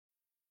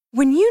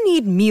When you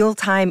need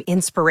mealtime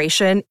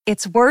inspiration,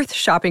 it's worth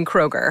shopping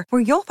Kroger,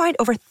 where you'll find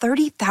over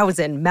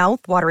 30,000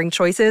 mouth-watering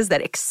choices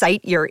that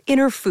excite your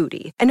inner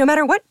foodie. And no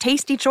matter what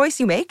tasty choice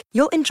you make,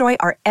 you'll enjoy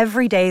our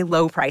everyday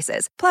low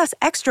prices, plus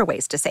extra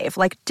ways to save,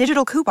 like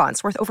digital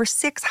coupons worth over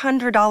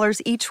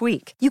 $600 each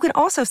week. You can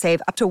also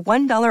save up to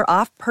 $1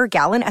 off per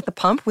gallon at the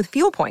pump with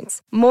fuel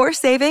points. More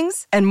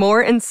savings and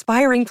more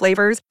inspiring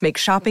flavors make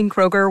shopping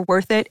Kroger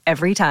worth it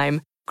every time.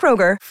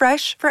 Kroger,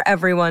 fresh for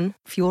everyone.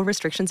 Fuel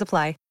restrictions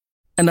apply.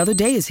 Another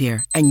day is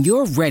here, and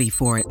you're ready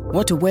for it.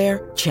 What to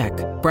wear? Check.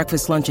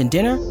 Breakfast, lunch, and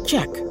dinner?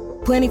 Check.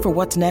 Planning for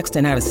what's next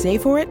and how to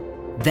save for it?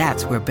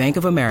 That's where Bank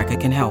of America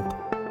can help.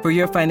 For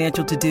your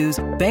financial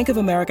to-dos, Bank of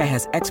America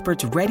has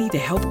experts ready to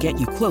help get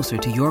you closer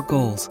to your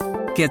goals.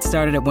 Get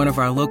started at one of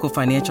our local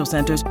financial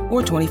centers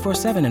or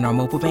 24/7 in our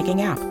mobile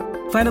banking app.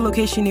 Find a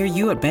location near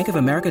you at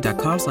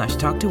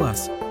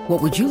bankofamerica.com/talktous.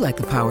 What would you like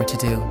the power to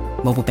do?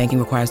 Mobile banking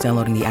requires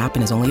downloading the app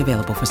and is only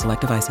available for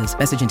select devices.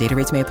 Message and data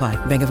rates may apply.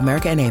 Bank of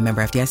America N.A.,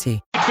 member FDIC.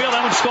 Field,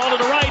 that one's stalled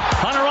to the right.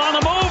 Hunter on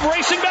the move,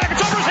 racing back.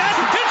 It's over his head.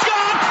 It's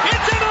gone.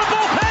 It's into the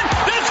bullpen.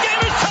 This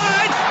game is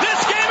tied.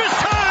 This game is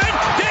tied.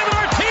 David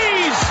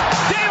Ortiz.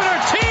 David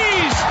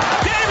Ortiz.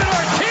 David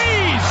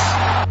Ortiz.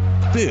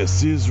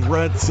 This is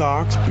Red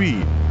Sox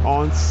Beat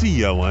on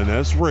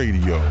CLNS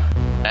Radio.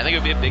 I think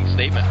it would be a big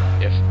statement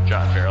if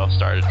John Farrell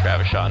started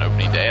Travis Shaw on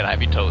opening day, and I'd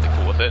be totally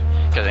cool with it,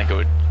 because I think it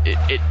would.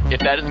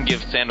 If that doesn't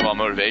give Sandoval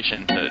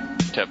motivation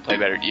to play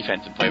better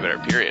defense and play better,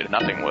 period,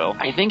 nothing will.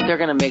 I think they're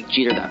going to make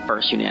Jeter that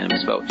first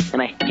unanimous vote,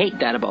 and I hate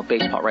that about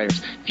baseball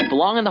writers. If you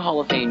belong in the Hall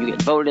of Fame, you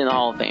get voted in the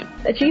Hall of Fame.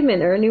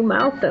 Achievement or a new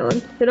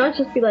milestone. They don't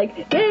just be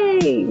like,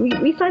 "Yay,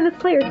 we signed this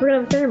player, so we're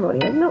going to have a ceremony."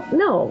 Like,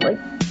 no.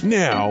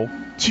 Now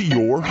to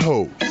your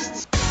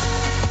hosts.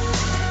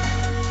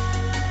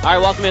 All right,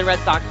 welcome in, Red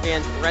Sox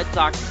fans. Red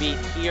Sox Beat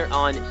here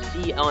on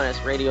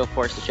CLNS Radio. Of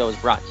course, the show is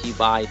brought to you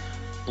by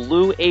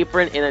Blue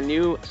Apron and a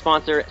new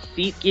sponsor,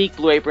 SeatGeek.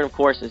 Blue Apron, of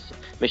course, its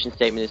mission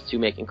statement is to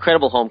make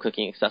incredible home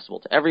cooking accessible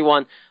to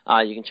everyone.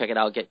 You can check it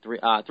out. Get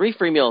three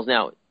free meals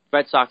now.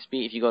 Red Sox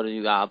Beat, if you go to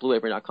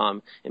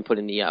blueapron.com and put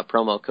in the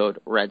promo code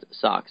Red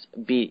Sox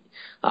Beat.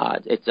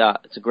 It's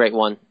a great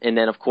one. And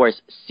then, of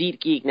course,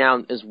 SeatGeek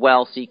now as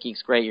well.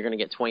 SeatGeek's great. You're going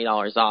to get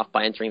 $20 off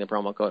by entering the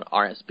promo code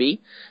RSB.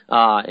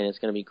 And it's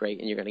going to be great,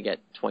 and you're going to get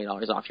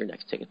 $20 off your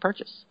next ticket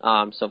purchase.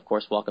 So, of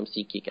course, welcome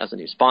SeatGeek as a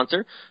new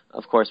sponsor.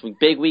 Of course,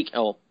 bad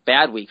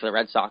week for the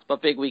Red Sox,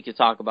 but big week to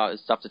talk about.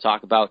 Is stuff to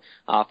talk about.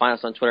 Find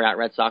us on Twitter at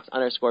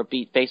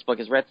 @RedSox_Beat. Facebook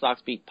is Red Sox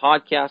Beat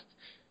Podcast.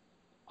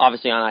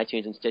 Obviously on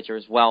iTunes and Stitcher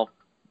as well.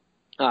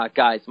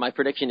 Guys, my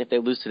prediction, if they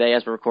lose today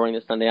as we're recording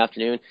this Sunday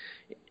afternoon,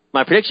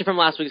 my prediction from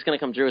last week is going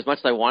to come true. As much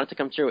as I want it to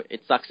come true,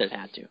 it sucks that it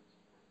had to.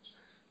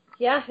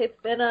 Yeah,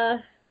 it's been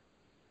a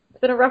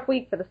rough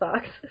week for the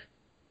Sox.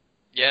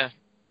 Yeah,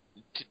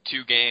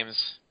 2 games,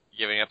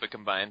 giving up a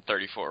combined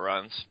 34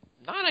 runs.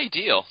 Not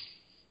ideal.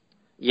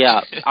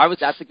 Yeah, I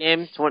was at the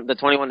game, the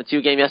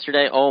 21-2 game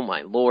yesterday. Oh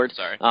my lord!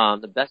 Sorry.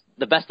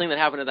 The best thing that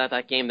happened at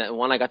that game, that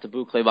one, I got to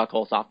boo Clay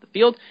Buchholz off the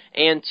field,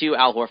 and 2,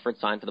 Al Horford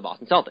signed for the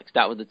Boston Celtics.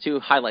 That was the 2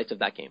 highlights of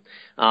that game.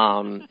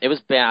 It was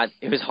bad.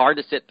 It was hard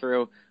to sit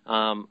through.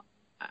 I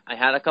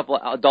had a couple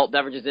of adult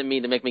beverages in me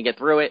to make me get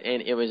through it,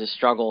 and it was a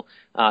struggle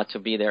to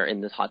be there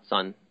in this hot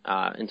sun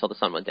until the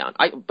sun went down.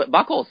 But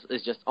Buchholz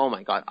is just, oh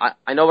my god.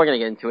 I know we're gonna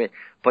get into it,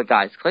 but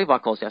guys, Clay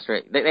Buchholz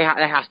yesterday,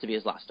 that has to be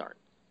his last start.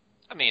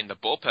 I mean, the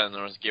bullpen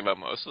was give up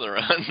most of the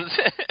runs.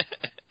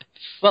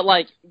 But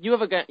like, you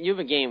have a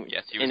game.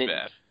 Yes, he was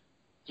bad.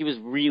 He was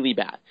really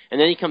bad, and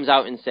then he comes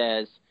out and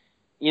says,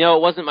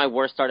 it wasn't my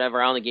worst start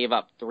ever. I only gave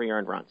up 3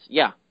 earned runs.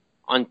 Yeah,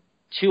 on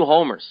 2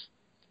 homers.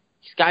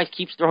 These guys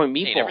keeps throwing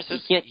meatballs.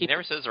 He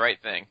never says the right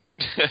thing.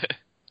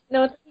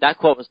 No, that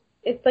quote was.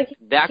 It's like he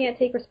can't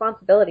take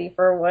responsibility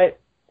for what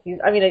he's.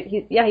 I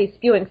mean, he's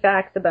spewing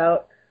facts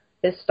about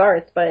his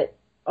starts, but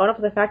own up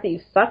to the fact that you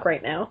suck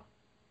right now.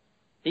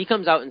 He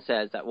comes out and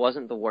says that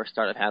wasn't the worst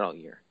start I've had all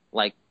year.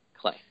 Like,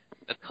 Clay,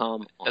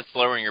 come on. That's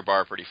lowering your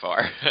bar pretty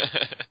far.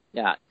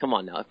 Yeah, come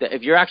on now.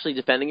 If you're actually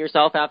defending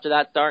yourself after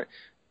that start,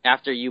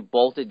 after you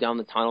bolted down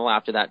the tunnel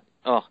after that,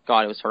 oh,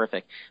 God, it was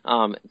horrific.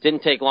 It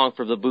didn't take long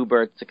for the Boo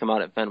Birds to come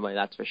out at Fenway,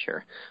 that's for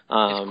sure.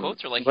 His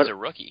quotes are like he's a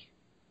rookie.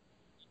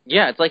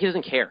 Yeah, it's like he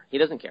doesn't care. He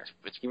doesn't care.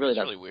 He really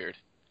doesn't. It's really weird.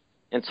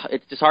 And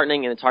it's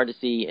disheartening, and it's hard to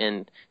see,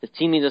 and his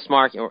team needs a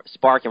spark, and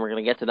we're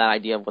going to get to that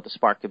idea of what the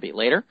spark could be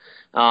later.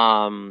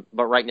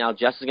 But right now,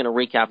 Jess is going to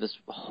recap this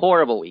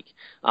horrible week.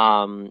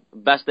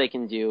 Best they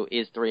can do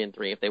is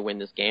 3-3 if they win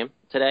this game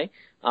today.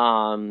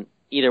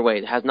 Either way,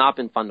 it has not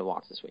been fun to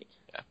watch this week.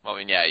 Yeah, well,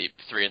 I mean,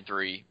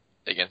 3-3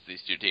 against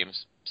these 2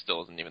 teams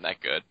still isn't even that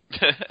good.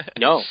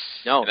 No.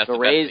 The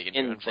Rays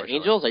and the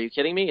Angels, are you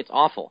kidding me? It's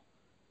awful.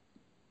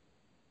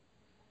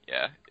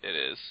 Yeah, it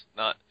is.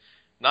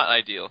 Not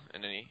ideal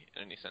in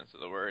any sense of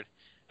the word.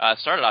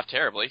 Started off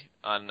terribly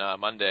on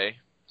Monday,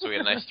 so we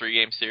had a nice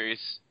 3-game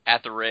series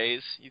at the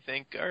Rays. You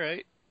think, all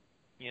right,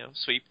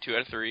 sweep 2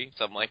 out of 3,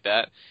 something like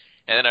that.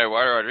 And then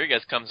Eduardo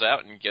Rodriguez comes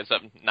out and gives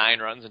up 9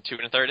 runs in 2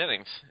 1/3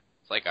 innings.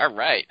 It's like, all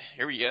right,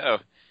 here we go.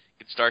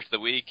 good start to the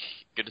week.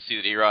 Good to see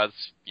that Erod's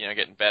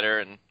getting better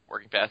and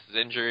working past his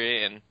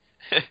injury, and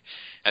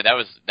and that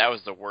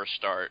was the worst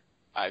start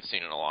I've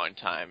seen in a long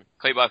time.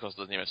 Clay Buchholz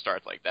doesn't even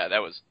start like that.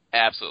 That was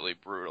absolutely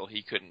brutal.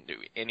 He couldn't do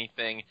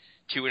anything.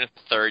 2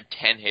 1/3,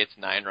 10 hits,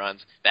 9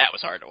 runs. That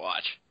was hard to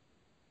watch.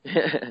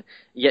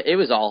 Yeah, it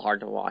was all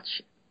hard to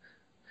watch.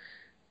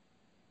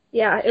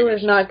 Yeah, it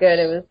was not good.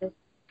 It was just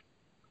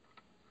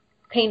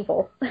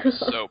painful.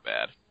 So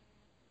bad.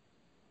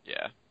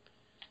 Yeah.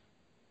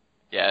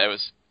 Yeah,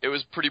 it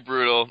was pretty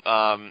brutal.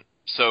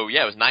 So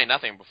yeah, it was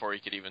 9-0 before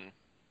you could even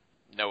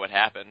know what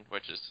happened,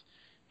 which is,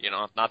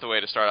 not the way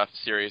to start off the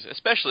series,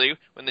 especially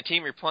when the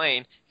team you're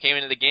playing came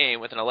into the game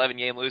with an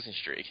 11-game losing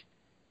streak.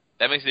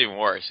 That makes it even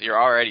worse.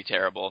 You're already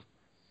terrible,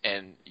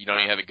 and you don't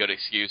even have a good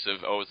excuse of,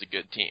 it's a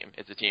good team.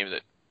 It's a team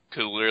that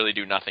could literally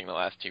do nothing the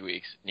last 2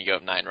 weeks, and you go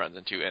up 9 runs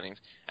in 2 innings.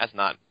 That's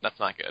not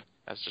good.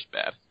 That's just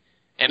bad.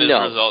 And as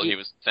a result, he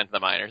was sent to the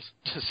minors.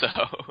 So,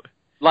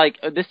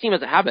 this team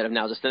has a habit of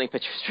now just sending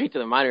pitchers straight to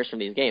the minors from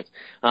these games.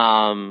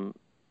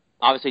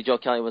 Obviously, Joe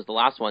Kelly was the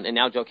last one, and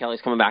now Joe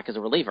Kelly's coming back as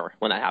a reliever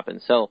when that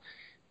happens. So,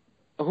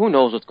 who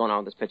knows what's going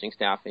on with this pitching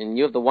staff? And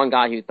you have the one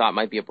guy who you thought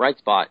might be a bright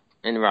spot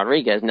in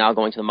Rodriguez now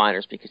going to the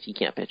minors because he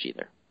can't pitch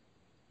either.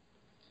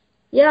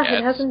 Yeah,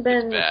 it hasn't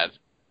been bad.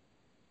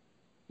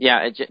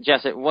 Yeah,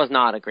 Jess, it was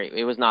not a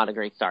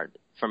great start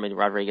from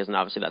Rodriguez, and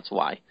obviously that's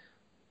why.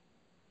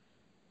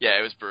 Yeah,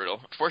 it was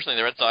brutal. Unfortunately,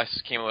 the Red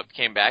Sox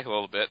came back a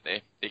little bit.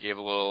 They gave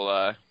a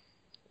little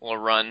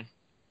run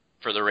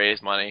for the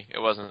Rays money. It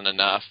wasn't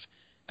enough.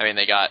 I mean,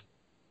 they got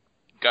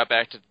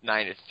back to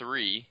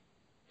 9-3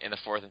 in the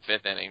 4th and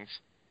 5th innings.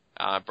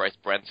 Bryce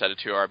Brent had a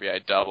 2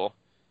 RBI double,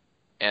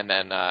 and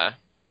then the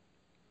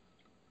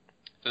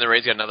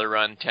Rays got another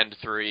run,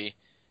 10-3,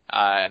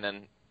 and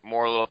then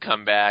more little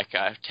comeback,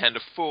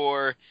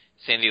 10-4.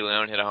 Sandy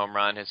Leone hit a home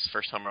run, his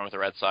first home run with the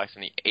Red Sox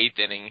in the 8th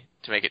inning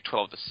to make it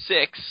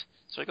 12-6.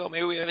 So I go,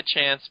 maybe we have a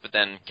chance, but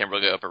then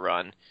Kimbrel gave up a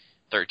run,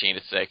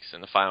 13-6,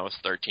 and the final was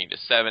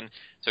 13-7.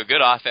 So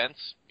good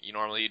offense. You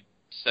normally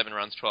 7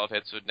 runs, 12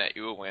 hits would net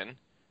you a win,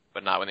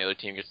 but not when the other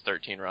team gets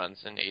 13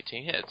 runs and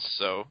 18 hits.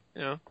 So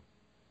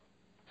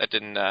that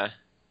didn't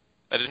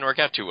work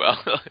out too well.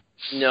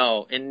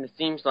 No, and it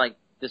seems like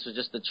this was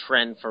just the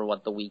trend for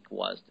what the week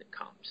was to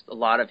come. Just a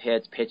lot of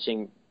hits,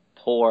 pitching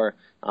poor.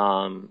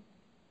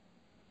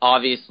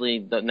 Obviously,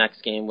 the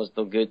next game was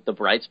the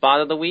bright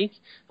spot of the week,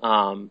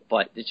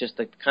 but it's just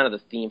kind of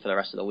the theme for the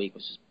rest of the week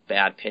was just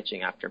bad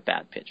pitching after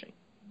bad pitching.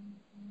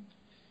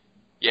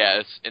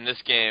 Yeah, in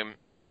this game,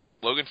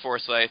 Logan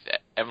Forsythe,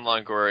 Evan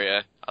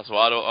Longoria,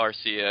 Oswaldo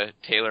Arcia,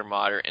 Taylor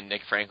Motter, and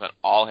Nick Franklin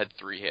all had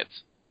 3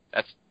 hits.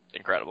 That's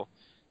incredible.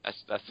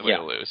 That's the way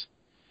to lose.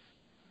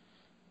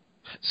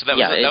 So that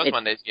was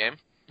Monday's game.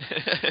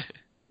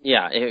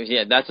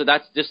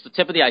 That's just the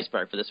tip of the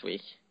iceberg for this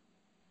week.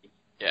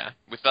 Yeah,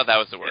 we thought that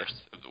was the worst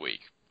of the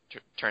week.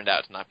 Turned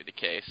out to not be the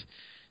case.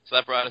 So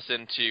that brought us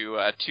into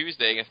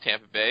Tuesday against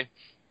Tampa Bay,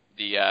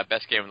 the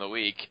best game of the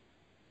week.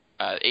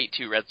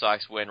 8-2 Red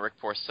Sox win. Rick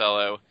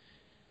Porcello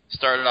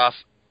started off,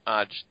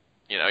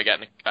 he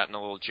got in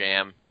a little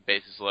jam,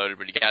 bases loaded,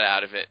 but he got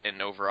out of it,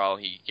 and overall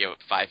he gave up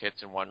 5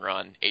 hits and 1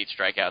 run, 8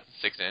 strikeouts in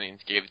 6 innings,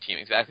 gave the team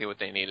exactly what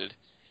they needed.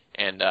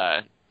 And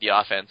the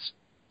offense,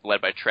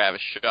 led by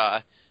Travis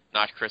Shaw,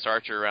 knocked Chris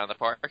Archer around the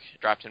park,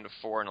 dropped him to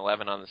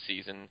 4-11 on the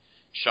season.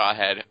 Shaw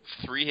had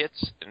 3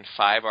 hits and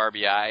 5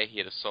 RBI. He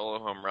had a solo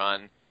home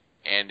run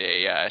and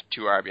a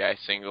 2 RBI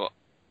single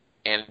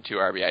and a 2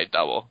 RBI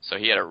double. So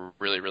he had a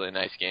really, really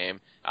nice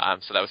game.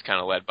 So that was kind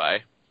of led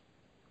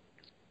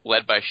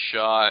by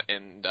Shaw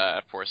and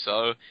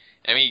Porcello.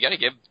 I mean, you got to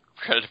give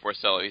credit to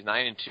Porcello. He's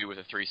 9-2 with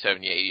a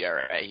 3.78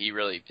 ERA. He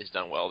really has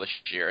done well this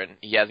year, and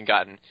he hasn't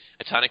gotten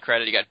a ton of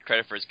credit. He got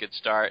credit for his good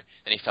start,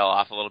 and he fell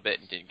off a little bit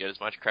and didn't get as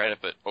much credit.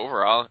 But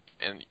overall,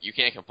 and you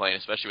can't complain,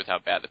 especially with how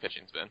bad the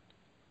pitching's been.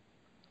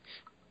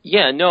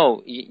 Yeah,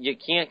 no, you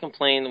can't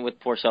complain with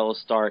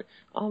Porcello's start.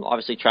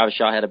 Obviously, Travis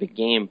Shaw had a big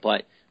game,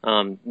 but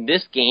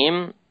this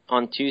game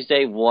on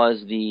Tuesday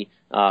was the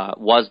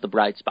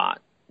bright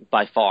spot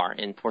by far,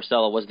 and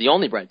Porcello was the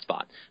only bright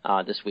spot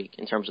this week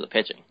in terms of the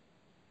pitching.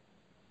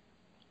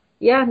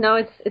 Yeah, no,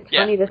 it's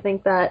funny to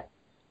think that.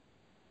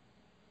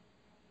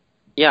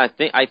 Yeah,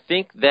 I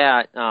think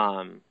that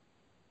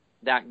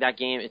that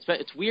game.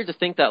 It's weird to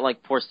think that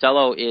like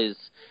Porcello is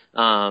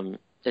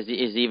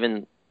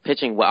even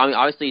pitching well. I mean,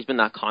 obviously he's been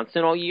that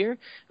constant all year,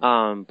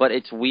 but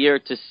it's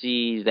weird to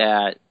see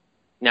that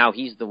now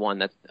he's the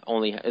one is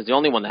the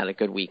only one that had a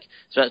good week,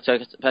 so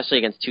especially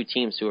against 2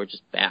 teams who are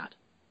just bad.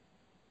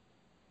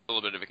 A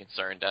little bit of a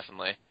concern,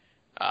 definitely.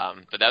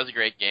 But that was a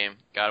great game.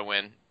 Got a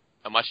win,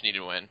 a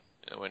much-needed win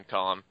in the win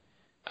column.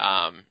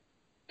 And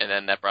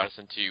then that brought us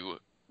into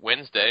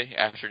Wednesday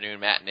afternoon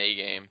matinee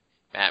game,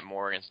 Matt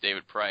Moore against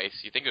David Price.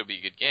 You think it would be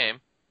a good game,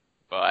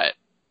 but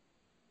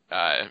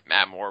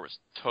Matt Moore was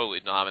totally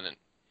dominant.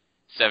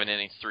 7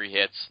 innings, 3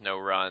 hits, no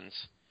runs.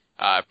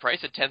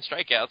 Price had 10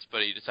 strikeouts,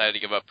 but he decided to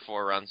give up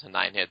 4 runs and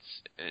 9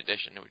 hits in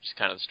addition, which is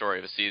kind of the story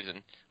of the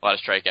season. A lot of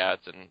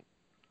strikeouts and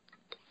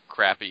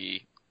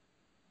crappy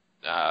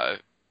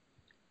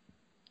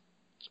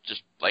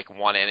just like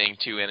 1 inning,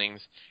 2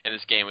 innings. And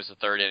this game was the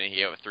 3rd inning. He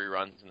gave up 3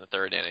 runs in the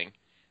 3rd inning.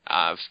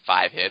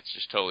 5 hits,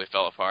 just totally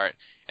fell apart.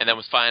 And then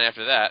was fine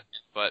after that.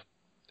 But,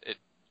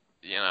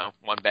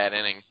 one bad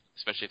inning,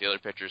 especially if the other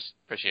pitcher's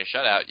pitching a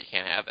shutout, you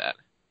can't have that.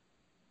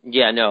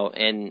 Yeah, no,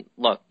 and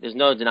look, there's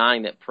no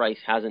denying that Price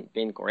hasn't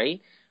been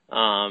great.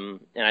 And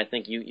I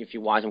think if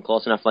you watch him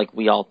close enough, like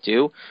we all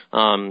do,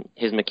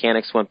 his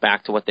mechanics went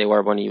back to what they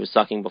were when he was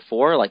sucking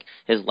before. Like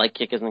his leg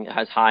kick isn't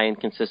as high and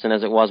consistent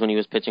as it was when he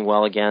was pitching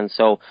well again.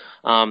 So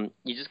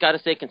you just got to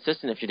stay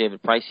consistent if you're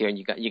David Price here, and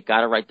you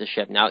got to right the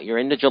ship. Now you're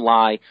into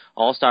July,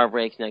 All-Star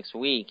breaks next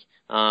week.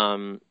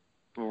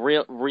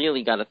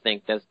 Really got to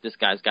think that this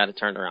guy's got to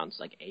turn around. It's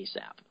like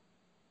ASAP.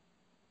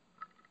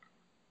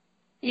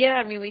 Yeah,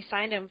 I mean, we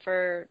signed him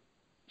for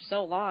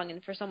so long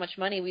and for so much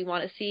money. We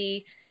want to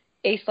see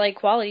ace-like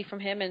quality from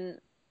him, and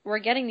we're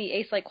getting the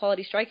ace-like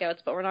quality strikeouts,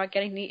 but we're not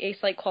getting the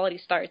ace-like quality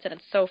starts, and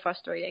it's so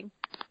frustrating.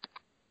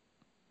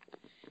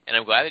 And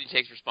I'm glad that he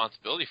takes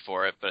responsibility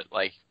for it, but,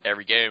 like,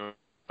 every game,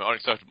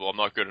 unacceptable, I'm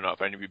not good enough,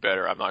 I need to be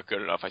better, I'm not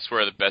good enough, I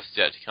swear the best is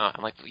yet to come.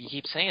 I'm like, you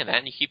keep saying that,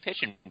 and you keep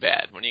pitching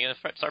bad. When are you going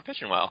to start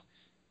pitching well?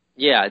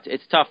 Yeah,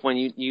 it's tough when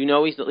you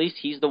know he's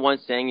the one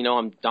saying,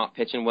 I'm not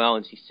pitching well,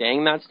 and he's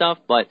saying that stuff,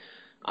 but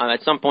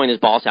at some point his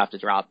balls have to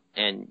drop,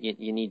 and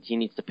he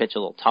needs to pitch a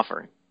little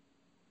tougher.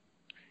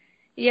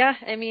 Yeah,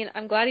 I mean,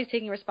 I'm glad he's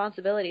taking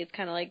responsibility. It's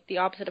kind of like the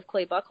opposite of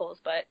Clay Buchholz,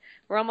 but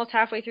we're almost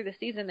halfway through the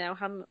season now.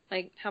 How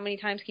many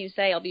times can you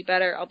say, I'll be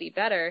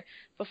better,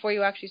 before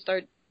you actually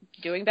start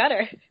doing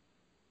better?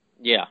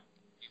 Yeah.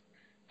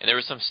 And there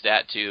was some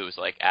stat, too, it was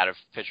like out of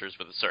pitchers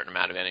with a certain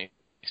amount of innings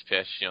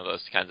pitched,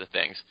 those kinds of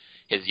things.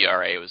 His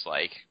ERA was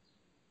like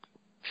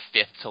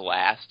 5th to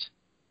last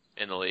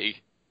in the league,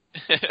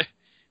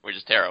 which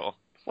is terrible.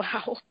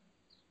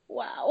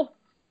 Wow.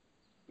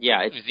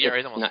 Yeah, his ERA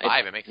is almost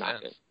 5. It makes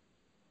sense. Good.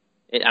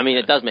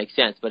 It does make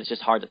sense, but it's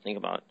just hard to think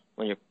about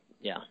when you're.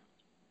 Yeah.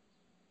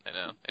 I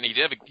know, and he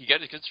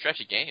got a good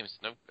stretch of games.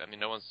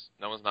 No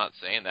one's not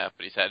saying that,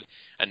 but he's had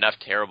enough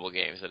terrible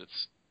games that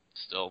it's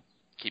still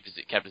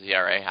kept his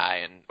ERA high,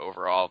 and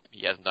overall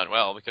he hasn't done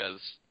well because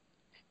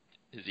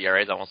his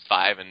ERA is almost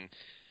 5, and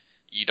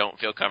you don't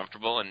feel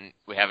comfortable. And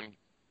we haven't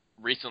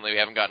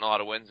gotten a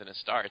lot of wins in his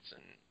starts,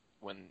 and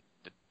when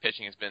the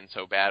pitching has been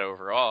so bad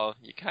overall,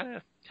 you kind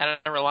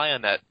of rely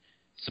on that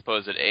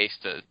supposed ace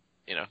to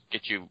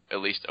get you at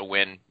least a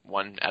win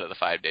 1 out of the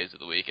 5 days of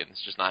the week, and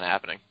it's just not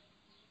happening.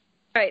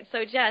 All right,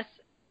 so Jess,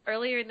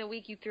 earlier in the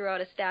week you threw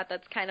out a stat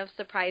that's kind of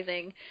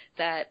surprising,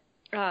 that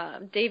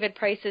David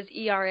Price's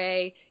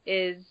ERA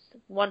is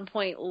 1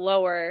 point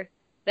lower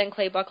than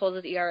Clay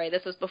Buchholz's ERA.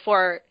 This was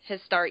before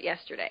his start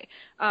yesterday.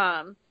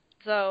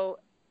 So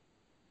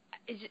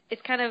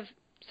it's kind of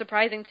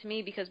surprising to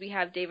me because we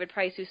have David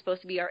Price, who's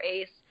supposed to be our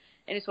ace,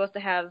 and he's supposed to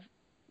have,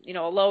 a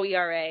low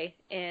ERA,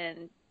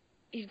 and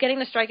he's getting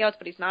the strikeouts,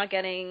 but he's not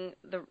getting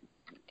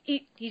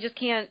he just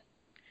can't.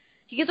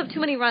 He gives up too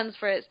many runs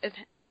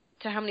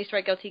to how many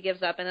strikeouts he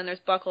gives up, and then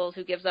there's Buchholz,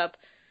 who gives up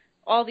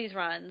all these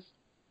runs,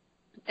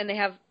 and they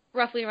have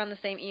roughly around the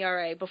same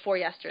ERA before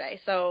yesterday.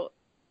 So,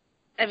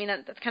 I mean,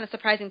 that's kind of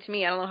surprising to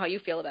me. I don't know how you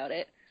feel about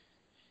it.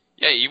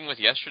 Yeah, even with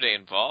yesterday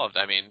involved,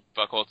 I mean,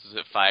 Buchholz is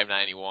at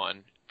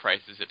 591,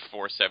 Price is at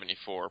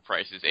 474,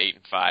 Price is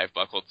 8-5,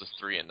 Buchholz is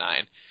 3-9.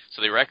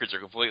 So the records are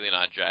completely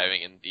not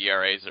driving, and the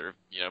ERAs are,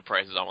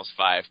 Price is almost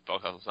 5,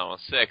 Buchholz is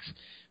almost 6.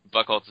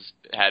 Buchholz has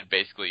had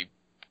basically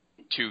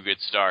 2 good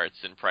starts,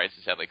 and Price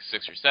has had like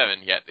 6 or 7,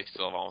 yet they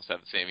still almost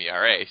have the same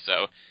ERA.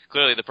 So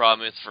clearly the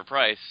problem is for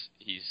Price,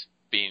 he's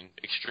being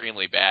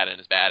extremely bad in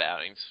his bad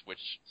outings, which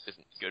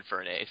isn't good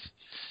for an ace.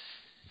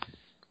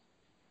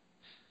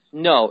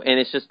 No, and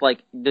it's just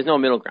like there's no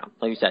middle ground,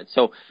 like you said.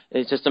 So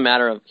it's just a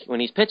matter of when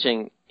he's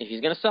pitching, if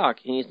he's going to suck,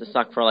 he needs to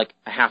suck for like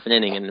a half an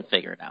inning and then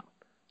figure it out.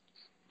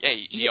 Yeah,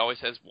 he always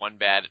has 1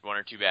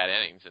 or 2 bad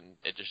innings, and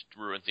it just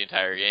ruins the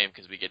entire game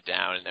because we get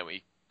down and then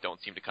we don't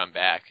seem to come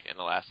back in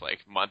the last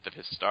month of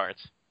his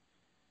starts.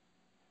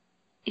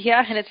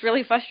 Yeah, and it's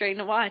really frustrating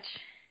to watch.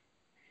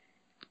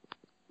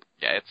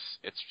 Yeah,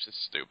 it's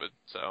just stupid.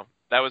 So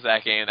that was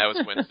that game. That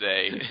was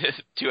Wednesday.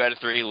 2 out of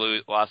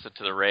 3 lost it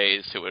to the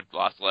Rays, who had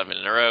lost 11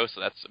 in a row.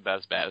 So that's about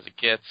as bad as it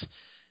gets.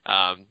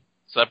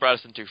 So that brought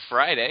us into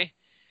Friday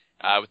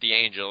with the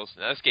Angels.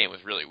 Now this game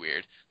was really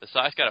weird. The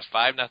Sox got a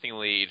 5-0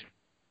 lead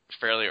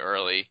fairly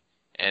early,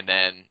 and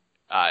then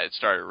it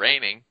started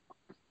raining.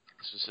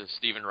 This was a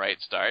Stephen Wright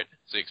start,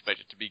 so you expect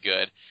it to be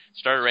good. It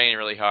started raining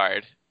really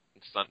hard,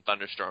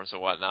 thunderstorms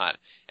and whatnot,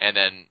 and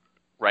then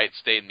Wright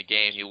stayed in the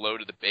game. He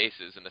loaded the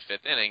bases in the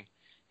 5th inning,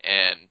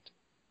 and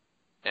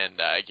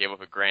gave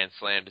up a grand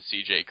slam to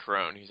C.J.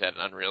 Cron, who's had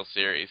an unreal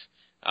series,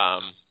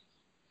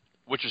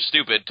 which was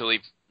stupid to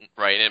leave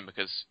Wright in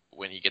because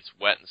when he gets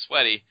wet and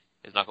sweaty,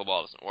 his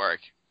knuckleball doesn't work.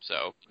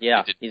 So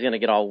yeah, he's going to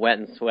get all wet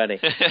and sweaty.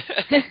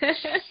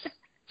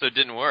 So it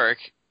didn't work.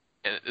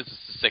 And this is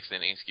the 6th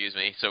inning,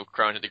 so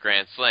Cron hit the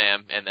grand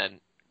slam, and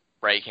then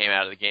Wright came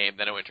out of the game.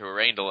 Then it went to a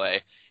rain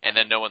delay, and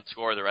then no one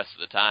scored the rest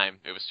of the time.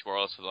 It was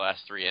scoreless for the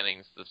last 3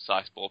 innings. The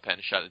Sox bullpen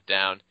shut it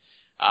down.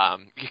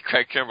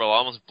 Craig Kimbrell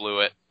almost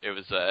blew it. It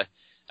was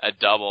a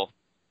double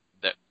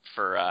that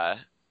for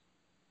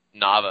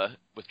Nava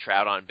with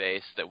Trout on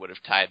base that would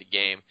have tied the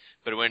game,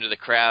 but it went to the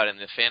crowd, and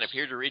the fan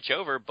appeared to reach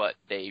over, but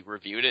they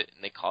reviewed it,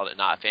 and they called it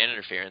not fan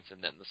interference,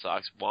 and then the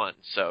Sox won.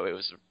 So it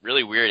was a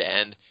really weird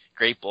end,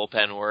 great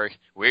bullpen work,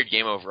 weird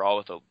game overall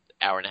with an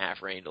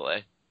hour-and-a-half rain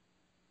delay.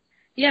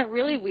 Yeah,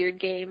 really weird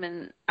game,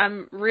 and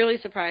I'm really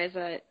surprised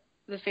that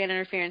the fan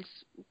interference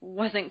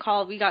wasn't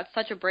called. We got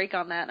such a break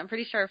on that. I'm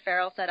pretty sure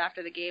Farrell said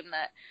after the game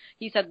that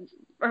he said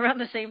around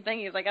the same thing.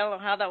 He was like, I don't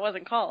know how that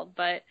wasn't called,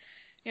 but,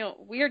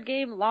 weird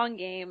game, long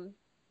game,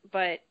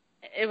 but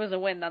it was a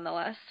win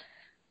nonetheless.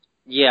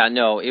 Yeah,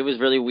 no, it was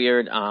really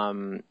weird.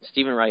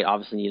 Stephen Wright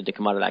obviously needed to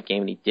come out of that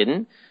game, and he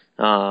didn't.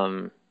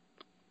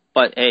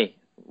 But hey,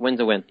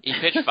 win's a win. He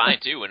pitched fine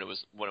too when it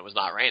was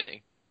not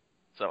raining.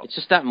 So it's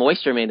just that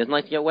moisture, man. It doesn't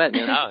like to get wet,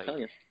 man.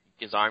 No,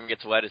 his arm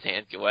gets wet, his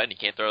hands get wet, and he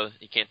can't throw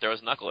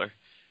his knuckler.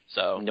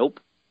 So nope.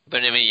 But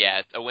I mean,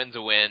 yeah, a win's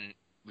a win.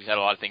 We've had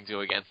a lot of things go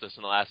against us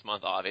in the last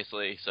month,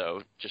 obviously.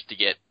 So just to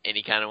get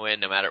any kind of win,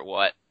 no matter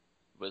what,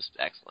 was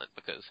excellent,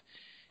 because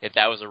if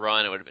that was a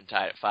run, it would have been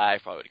tied at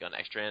 5, probably would have gone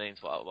extra innings,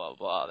 blah, blah,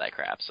 blah, that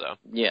crap. So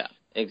yeah,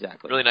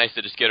 exactly. Really nice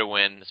to just get a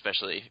win,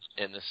 especially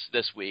in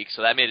this week.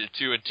 So that made it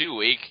a 2-2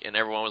 week, and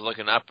everyone was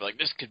looking up like,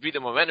 this could be the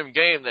momentum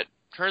game that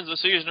turns the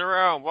season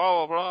around,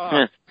 blah,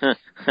 blah,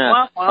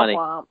 blah. Funny.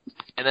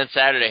 And then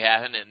Saturday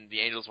happened, and the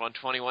Angels won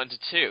 21-2.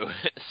 So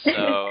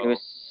it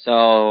was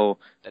so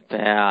bad.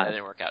 That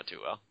didn't work out too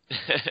well.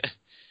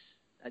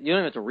 You don't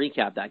even have to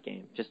recap that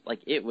game. Just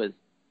like it was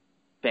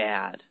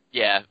bad.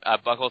 Yeah,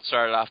 Buchholz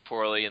started off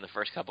poorly in the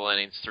first couple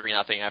innings,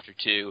 3-0 after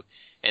 2,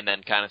 and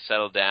then kind of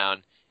settled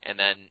down. And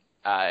then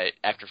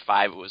after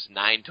 5, it was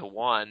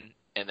 9-1.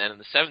 And then in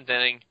the 7th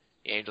inning,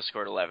 the Angels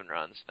scored 11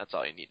 runs. That's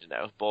all you need to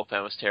know.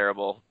 Bullpen was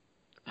terrible.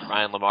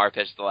 Ryan Lamar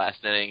pitched the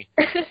last inning.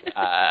 You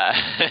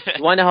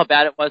want to know how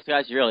bad it was,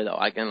 guys? Really, though,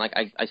 I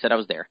said I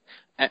was there.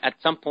 At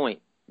some point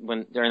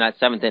during that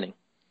 7th inning,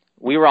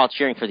 we were all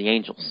cheering for the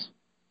Angels.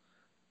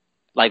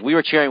 Like, we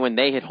were cheering when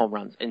they hit home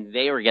runs, and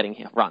they were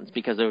getting runs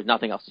because there was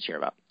nothing else to cheer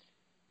about.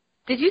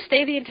 Did you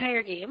stay the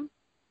entire game?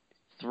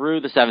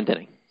 Through the 7th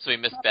inning. So we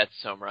missed Betts'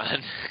 home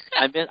run.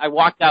 I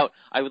walked out.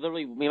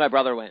 Me and my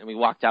brother went, and we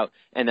walked out,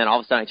 and then all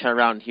of a sudden I turn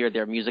around and hear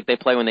their music they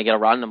play when they get a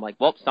run, and I'm like,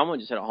 well, someone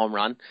just hit a home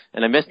run,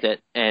 and I missed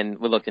it, and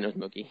we looked, and it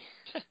was Mookie.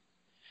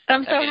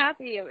 I'm so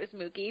happy it was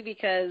Mookie,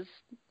 because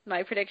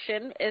my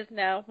prediction is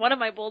now, one of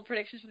my bold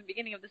predictions from the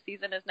beginning of the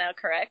season is now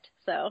correct,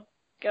 so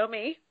go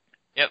me.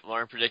 Yep,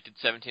 Lauren predicted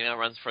 17 home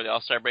runs for the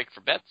All-Star break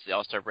for Betts. The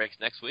All-Star break's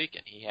next week,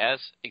 and he has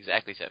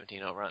exactly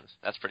 17 home runs.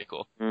 That's pretty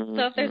cool. Mm-hmm.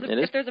 So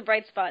if there's a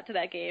bright spot to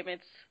that game,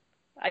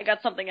 I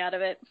got something out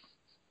of it.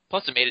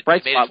 Plus, it made it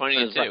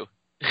 20-2.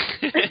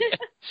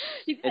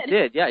 It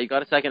did, yeah. You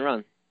got a second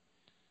run.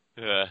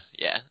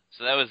 Yeah,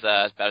 so that was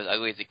about as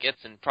ugly as it gets,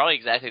 and probably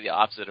exactly the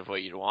opposite of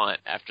what you'd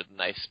want after the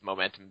nice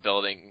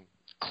momentum-building,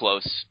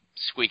 close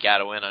squeak out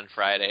a win on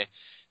Friday.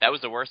 That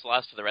was the worst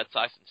loss for the Red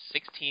Sox in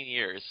 16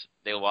 years.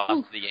 They lost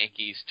to the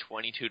Yankees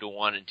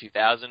 22-1 in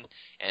 2000,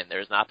 and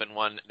there's not been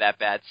one that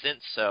bad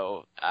since.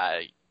 So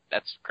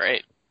that's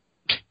great.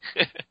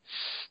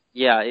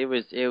 Yeah, it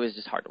was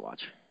just hard to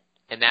watch.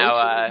 And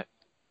now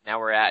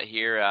we're at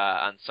here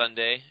on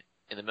Sunday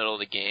in the middle of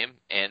the game,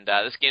 and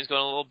this game's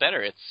going a little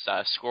better. It's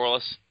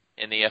scoreless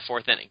in the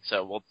 4th inning,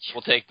 so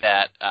we'll take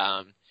that.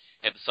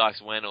 If the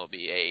Sox win, it'll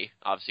be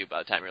obviously by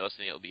the time you're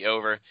listening, it'll be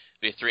over.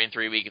 It'll be a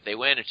 3-3 week if they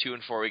win, a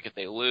 2-4 week if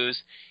they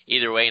lose.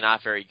 Either way,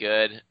 not very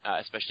good,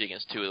 especially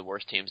against two of the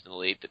worst teams in the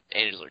league. The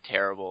Angels are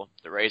terrible.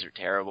 The Rays are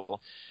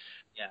terrible.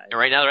 Yeah. And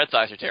right now the Red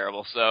Sox are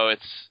terrible, so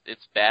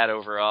it's bad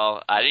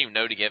overall. I didn't even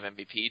know to give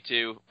MVP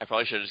to. I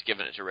probably should have just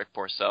given it to Rick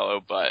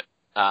Porcello, but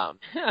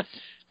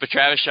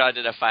Travis Shaw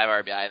did have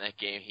 5 RBI in that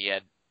game. He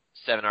had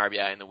 7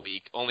 RBI in the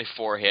week, only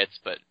 4 hits,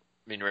 but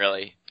I mean,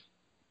 really,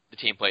 the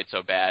team played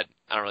so bad.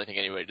 I don't really think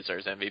anybody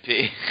deserves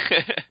MVP.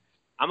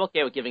 I'm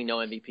okay with giving no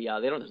MVP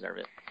out. They don't deserve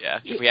it. Yeah,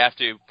 if we have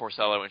to,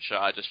 Porcello and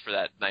Shaw just for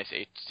that nice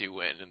 8-2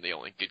 win and the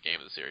only good game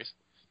of the series.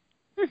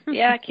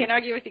 Yeah, I can't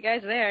argue with you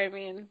guys there. I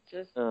mean,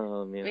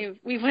 oh, man.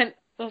 we went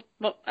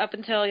up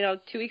until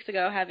 2 weeks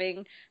ago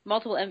having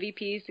multiple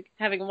MVPs,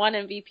 having one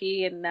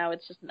MVP, and now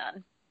it's just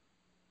none.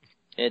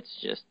 It's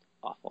just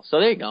awful. So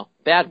there you go.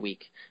 Bad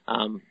week.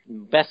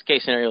 Best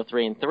case scenario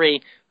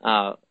 3-3.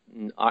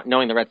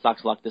 Knowing the Red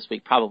Sox luck this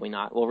week, probably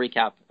not. We'll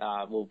recap.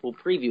 We'll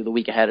preview the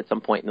week ahead at some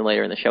point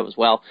later in the show as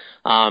well.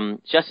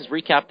 Jess's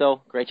recap,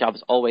 though, great job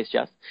as always,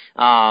 Jess,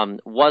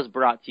 was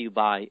brought to you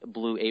by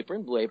Blue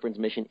Apron. Blue Apron's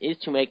mission is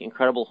to make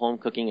incredible home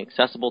cooking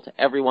accessible to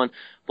everyone.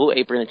 Blue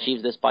Apron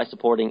achieves this by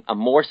supporting a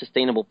more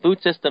sustainable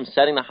food system,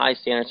 setting the high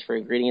standards for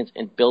ingredients,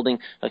 and building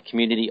a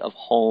community of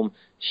home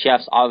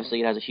chefs.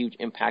 Obviously, it has a huge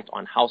impact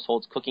on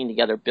households. Cooking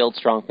together builds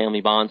strong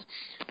family bonds.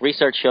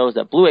 Research shows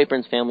that Blue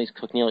Apron's families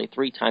cook nearly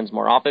 3 times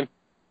more often.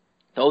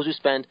 Those who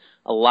spend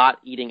a lot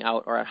eating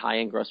out or at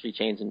high-end grocery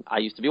chains, and I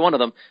used to be one of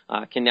them,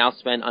 can now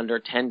spend under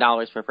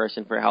 $10 per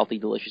person for a healthy,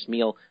 delicious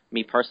meal.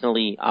 Me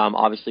personally,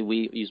 obviously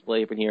we use Blue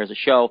Apron here as a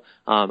show.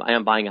 I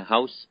am buying a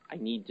house. I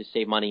need to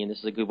save money, and this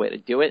is a good way to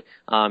do it.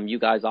 You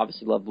guys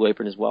obviously love Blue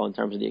Apron as well in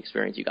terms of the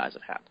experience you guys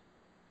have had.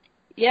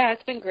 Yeah,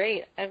 it's been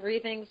great.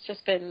 Everything's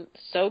just been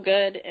so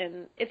good,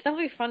 and it's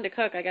definitely fun to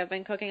cook. Like, I've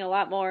been cooking a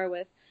lot more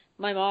with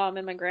my mom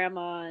and my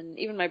grandma and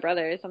even my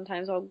brother.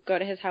 Sometimes I'll go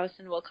to his house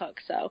and we'll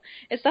cook. So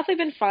it's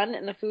definitely been fun,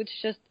 and the food's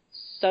just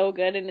so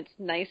good, and it's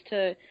nice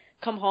to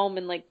come home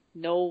and, like,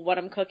 know what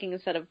I'm cooking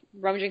instead of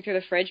rummaging through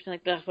the fridge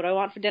and be like, what do I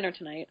want for dinner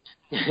tonight?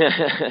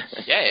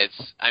 Yeah,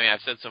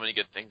 I've said so many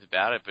good things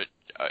about it, but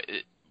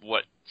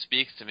what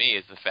speaks to me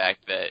is the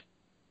fact that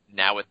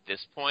now at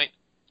this point,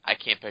 I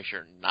can't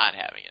picture not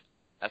having it.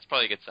 That's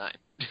probably a good sign.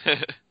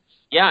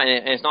 Yeah,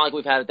 and it's not like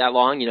we've had it that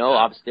long.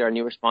 Obviously they're a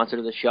newer sponsor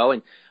to the show,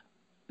 and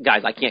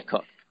guys, I can't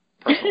cook.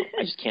 Personally,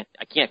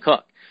 I can't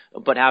cook.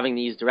 But having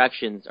these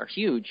directions are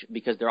huge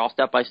because they're all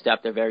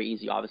step-by-step. They're very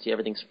easy. Obviously,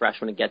 everything's fresh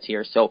when it gets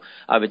here. So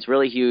it's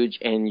really huge,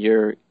 and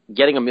you're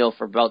getting a meal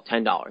for about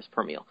 $10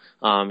 per meal.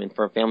 And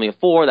for a family of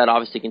 4, that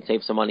obviously can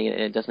save some money, and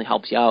it definitely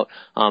helps you out.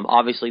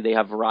 Obviously, they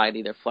have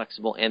variety. They're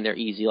flexible, and they're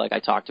easy, like I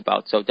talked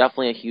about. So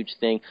definitely a huge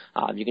thing.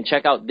 You can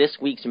check out this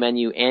week's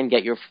menu and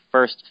get your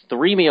first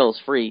 3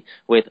 meals free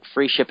with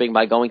free shipping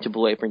by going to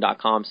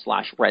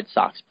blueapron.com/Red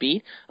Sox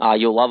Beat.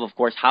 You'll love, of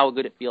course, how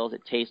good it feels,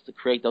 it tastes to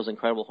create those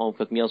incredible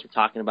home-cooked meals we're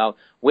talking about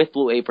with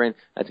Blue Apron.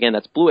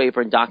 That's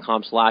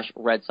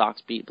blueapron.com/Red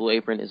Sox Beat. Blue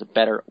Apron is a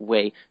better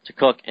way to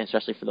cook, and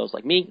especially for those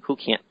like me who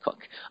can't cook.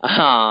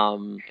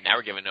 And now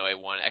we're giving away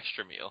 1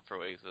 extra meal per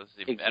week, so this is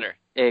even better.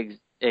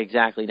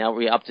 Exactly. Now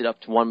we upped it up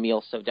to 1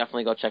 meal, so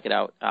definitely go check it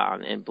out.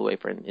 And Blue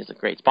Apron is a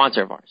great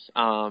sponsor of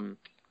ours.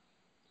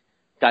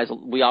 Guys,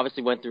 we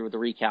obviously went through the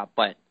recap,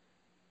 but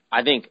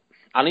I don't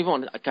even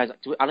want to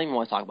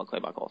talk about Clay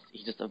Buchholz.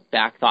 He's just a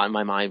back thought in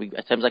my mind.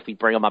 It seems like we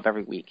bring him up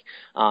every week.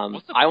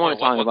 What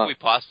can we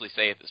possibly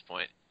say at this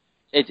point?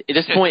 At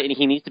this point,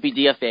 he needs to be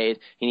DFA'd.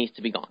 He needs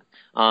to be gone.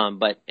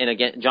 And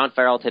again, John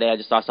Farrell today, I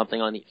just saw something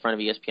on the front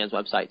of ESPN's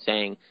website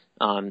saying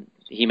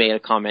he made a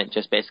comment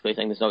just basically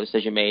saying there's no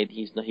decision made.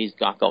 He's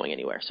not going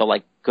anywhere. So,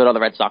 good on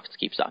the Red Sox to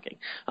keep sucking.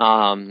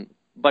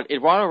 But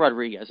Eduardo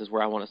Rodriguez is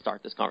where I want to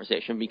start this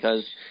conversation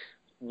because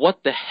what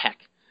the heck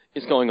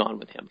is going on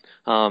with him?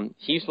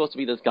 He's supposed to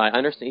be this guy. I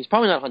understand he's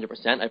probably not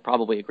 100%. I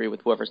probably agree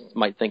with whoever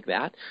might think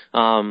that.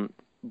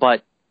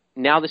 But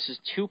now this is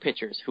 2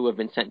 pitchers who have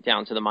been sent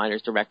down to the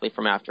minors directly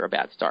from after a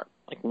bad start.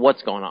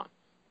 What's going on?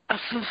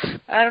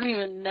 I don't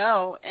even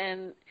know,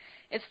 and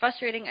it's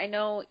frustrating. I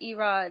know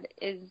Erod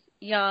is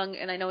young,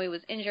 and I know he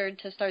was injured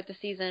to start the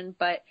season,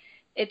 but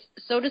it's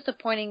so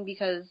disappointing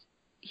because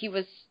he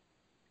was,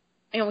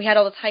 we had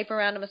all this hype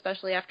around him,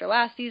 especially after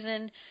last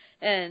season,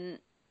 and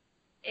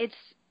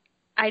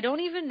I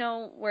don't even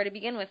know where to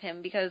begin with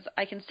him because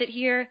I can sit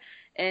here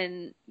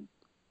and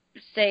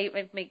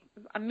make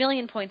a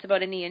million points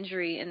about a knee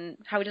injury and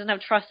how he doesn't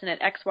have trust in it,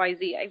 X, Y,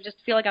 Z. I just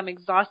feel like I'm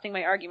exhausting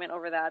my argument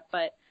over that,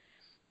 but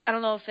I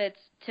don't know if it's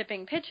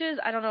tipping pitches.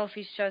 I don't know if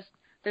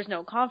there's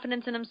no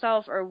confidence in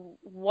himself or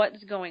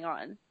what's going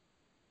on.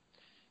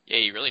 Yeah,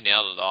 you really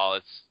nailed it all.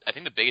 I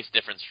think the biggest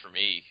difference for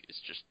me is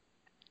just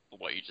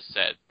what you just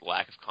said,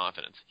 lack of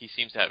confidence. He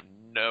seems to have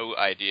no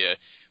idea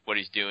what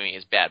he's doing,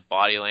 his bad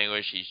body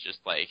language. He's just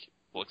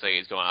looks like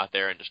he's going out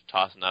there and just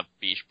tossing up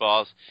beach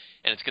balls.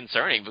 And it's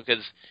concerning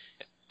because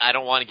I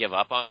don't want to give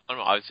up on him.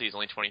 Obviously, he's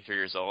only 23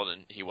 years old,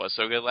 and he was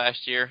so good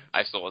last year.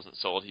 I still wasn't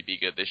sold he'd be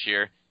good this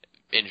year,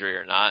 injury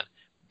or not.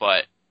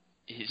 But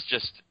he's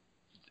just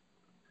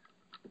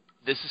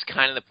 – this is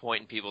kind of the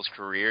point in people's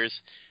careers,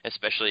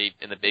 especially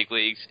in the big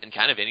leagues and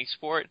kind of any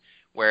sport,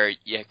 where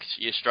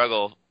you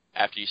struggle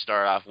after you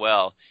start off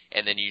well,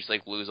 and then you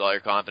just lose all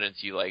your confidence.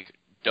 You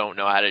don't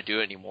know how to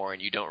do it anymore,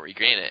 and you don't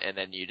regain it, and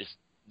then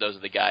those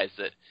are the guys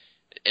that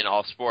in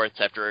all sports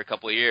after a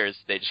couple of years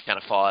they just kind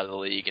of fall out of the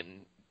league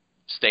and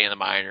stay in the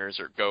minors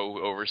or go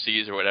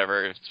overseas or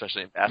whatever,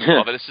 especially in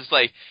basketball. But it's just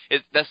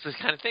that's the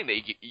kind of thing that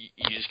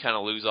you just kind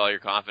of lose all your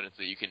confidence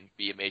that you can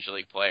be a major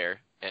league player.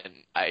 And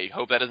I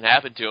hope that doesn't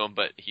happen to him,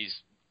 but he's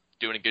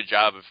doing a good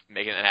job of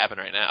making that happen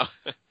right now.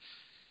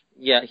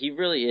 Yeah, he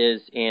really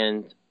is,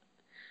 and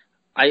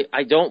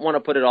I don't want to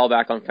put it all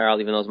back on Farrell,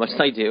 even though as much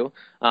as I do,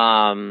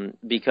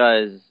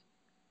 because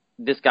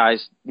this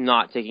guy's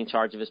not taking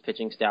charge of his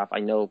pitching staff.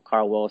 I know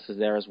Carl Willis is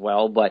there as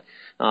well, but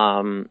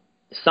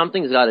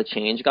something's got to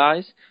change,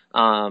 guys.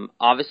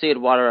 Obviously,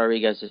 Eduardo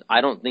Rodriguez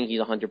I don't think he's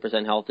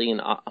 100% healthy,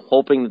 and I'm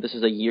hoping that this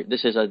is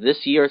a this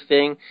year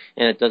thing,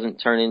 and it doesn't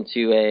turn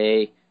into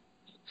a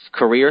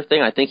career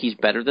thing. I think he's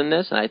better than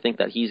this, and I think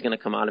that he's going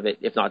to come out of it,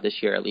 if not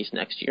this year, at least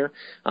next year,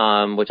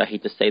 which I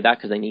hate to say that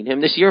because they need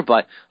him this year,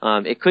 but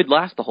it could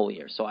last the whole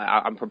year, so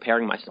I'm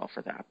preparing myself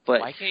for that.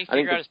 But why can't he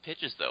figure out his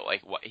pitches, though?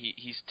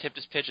 He's tipped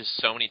his pitches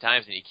so many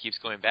times, and he keeps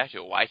going back to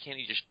it. Why can't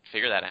he just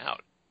figure that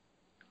out?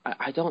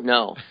 I don't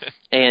know.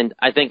 And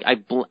I think I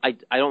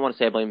don't want to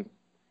say I blame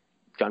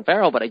John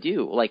Farrell, but I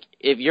do.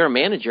 If you're a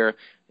manager,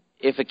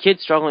 if a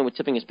kid's struggling with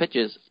tipping his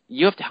pitches,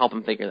 you have to help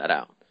him figure that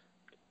out.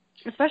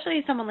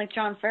 Especially someone like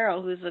John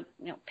Farrell, who's a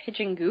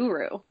pitching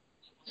guru.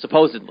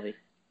 Supposedly.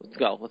 Let's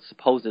go. Let's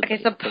supposedly.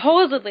 Okay,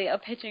 supposedly a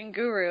pitching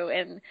guru,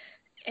 and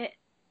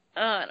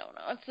I don't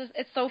know.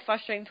 It's so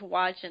frustrating to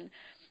watch, and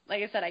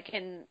like I said, I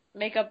can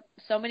make up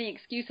so many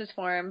excuses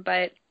for him,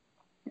 but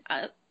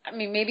I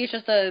mean, maybe it's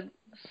just a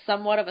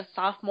somewhat of a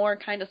sophomore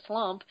kind of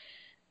slump,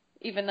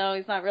 even though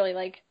he's not really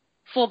like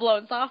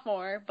full-blown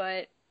sophomore.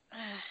 But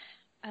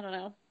I don't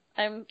know.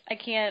 I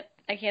can't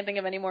think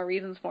of any more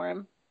reasons for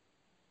him.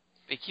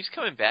 It keeps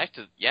coming back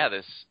to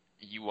this.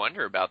 You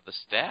wonder about the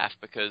staff,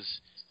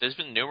 because there's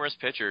been numerous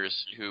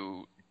pitchers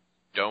who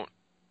don't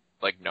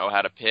know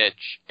how to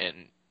pitch,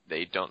 and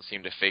they don't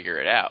seem to figure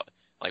it out.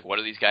 Like, what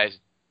do these guys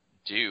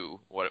do?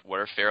 What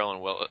are Farrell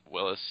and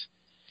Willis?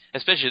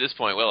 Especially at this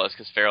point, Willis,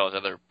 because Farrell has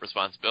other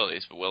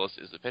responsibilities, but Willis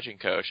is the pitching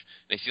coach.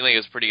 And he seems like he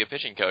was a pretty good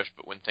pitching coach,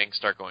 but when things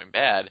start going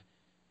bad,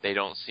 they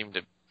don't seem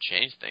to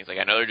change things. Like,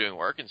 I know they're doing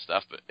work and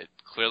stuff, but it's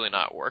clearly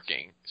not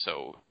working.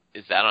 So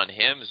is that on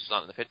him? Is this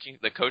on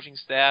the coaching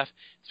staff?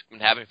 It's been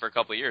happening for a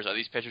couple of years. Are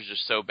these pitchers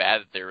just so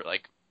bad that they're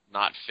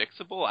not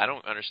fixable? I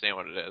don't understand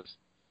what it is.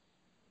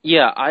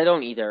 Yeah, I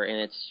don't either, and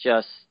it's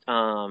just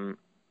I'm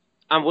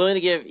willing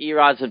to give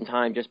Erod some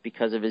time just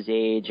because of his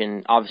age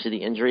and obviously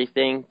the injury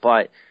thing,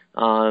 but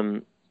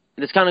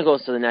this kind of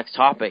goes to the next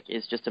topic.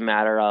 It's just a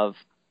matter of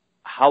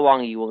how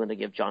long are you willing to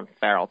give John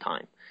Farrell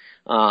time?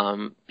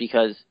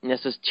 Because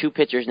this is two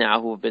pitchers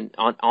now who have been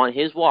on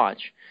his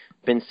watch,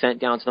 been sent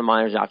down to the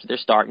minors after their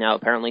start. Now,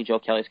 apparently Joe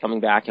Kelly's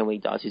coming back, and when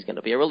he does, he's going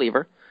to be a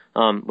reliever,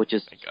 which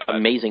is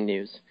amazing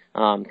news.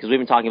 Because we've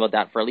been talking about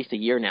that for at least a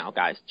year now,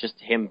 guys, just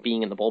him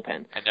being in the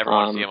bullpen. I never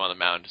want to see him on the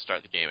mound to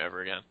start the game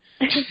ever again.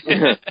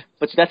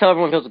 But that's how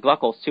everyone feels with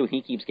Buchholz, too.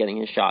 He keeps getting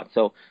his shot.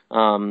 So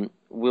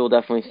we'll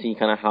definitely see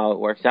kind of how it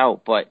works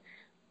out. But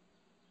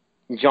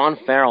John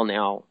Farrell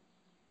now,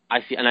 I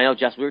feel, and I know,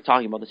 Jess, we were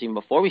talking about this even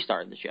before we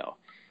started the show.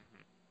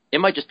 It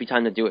might just be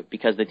time to do it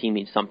because the team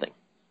needs something.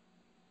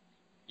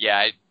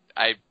 Yeah,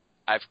 I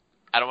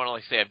don't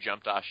want to say I've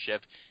jumped off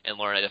ship, and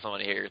Lauren, I definitely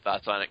want to hear your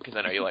thoughts on it because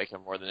I know you like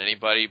him more than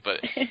anybody. But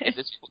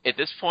at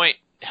this point,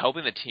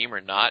 helping the team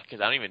or not,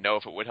 because I don't even know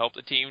if it would help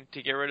the team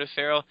to get rid of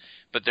Farrell.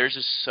 But there's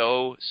just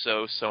so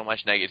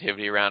much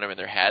negativity around him, and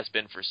there has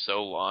been for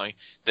so long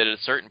that at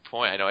a certain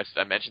point, I know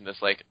I mentioned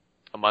this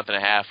a month and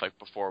a half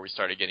before we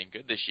started getting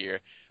good this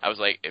year. I was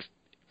like, if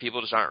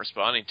people just aren't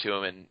responding to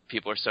him and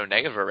people are so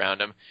negative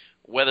around him,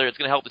 whether it's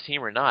going to help the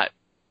team or not,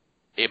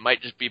 it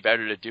might just be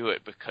better to do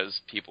it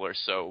because people are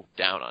so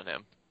down on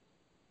him.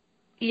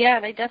 Yeah,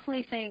 and I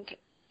definitely think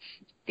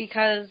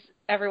because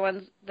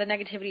the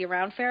negativity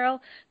around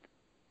Farrell,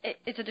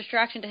 it's a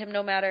distraction to him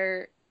no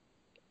matter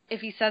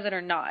if he says it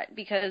or not.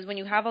 Because when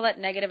you have all that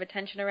negative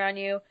attention around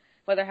you,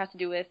 whether it has to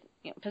do with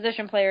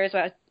position players,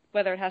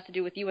 whether it has to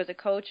do with you as a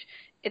coach,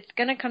 it's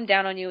going to come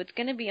down on you. It's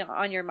going to be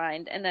on your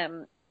mind. And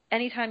then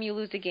anytime you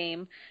lose a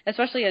game,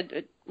 especially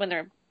when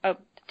a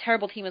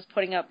terrible team is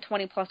putting up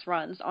 20-plus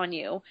runs on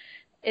you,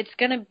 it's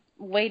going to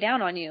weigh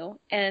down on you.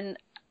 And,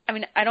 I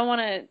mean, I don't want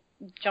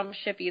to jump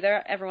ship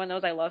either. Everyone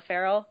knows I love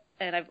Farrell,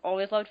 and I've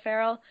always loved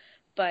Farrell.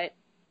 But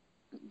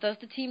does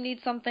the team need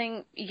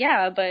something?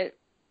 Yeah, but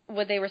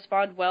would they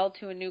respond well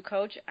to a new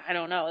coach? I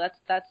don't know.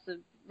 That's a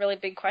really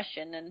big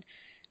question. And,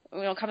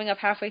 coming up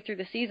halfway through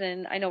the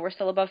season, I know we're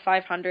still above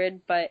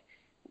 500, but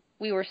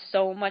we were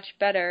so much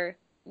better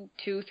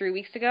 2-3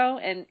 weeks ago,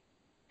 and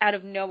out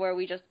of nowhere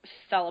we just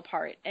fell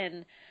apart.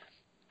 And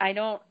I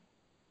don't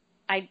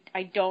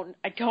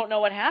know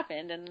what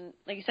happened. And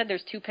like you said,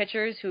 there's two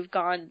pitchers who've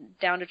gone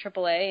down to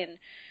AAA, and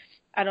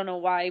I don't know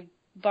why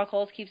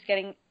Buchholz keeps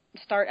getting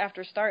start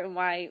after start and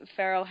why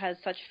Farrell has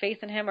such faith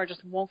in him or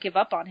just won't give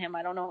up on him.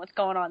 I don't know what's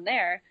going on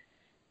there.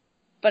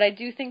 But I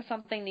do think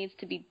something needs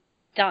to be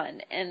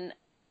done. And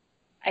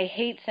I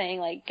hate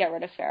saying, get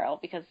rid of Farrell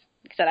because,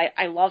 like I said,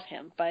 I love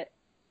him, but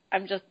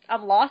I'm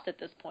lost at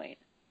this point.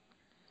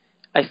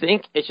 I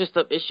think it's just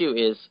the issue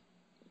is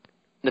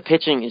the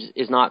pitching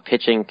is not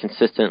pitching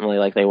consistently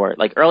like they were.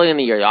 Early in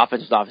the year, the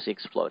offense was obviously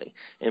exploding,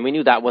 and we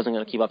knew that wasn't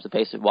going to keep up the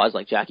pace it was.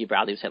 Jackie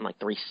Bradley was hitting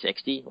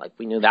 360.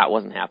 We knew that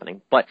wasn't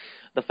happening. But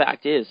the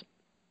fact is,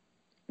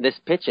 this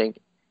pitching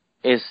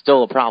is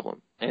still a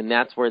problem, and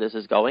that's where this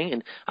is going.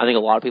 And I think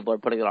a lot of people are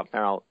putting it on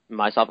Farrell,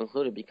 myself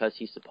included, because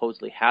he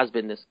supposedly has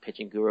been this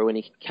pitching guru, and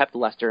he kept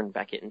Lester and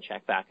Beckett in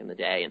check back in the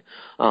day and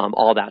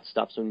all that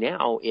stuff. So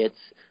now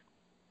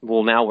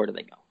now where do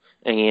they go?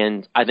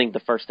 And I think the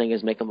first thing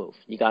is make a move.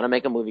 You got to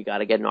make a move. You got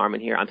to get an arm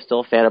in here. I'm still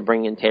a fan of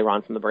bringing in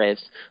Tehran from the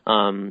Braves.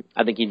 I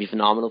think he'd be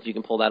phenomenal if you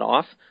can pull that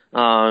off.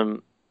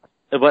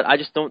 But I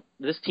just don't.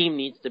 This team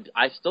needs to.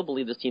 I still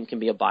believe this team can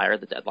be a buyer at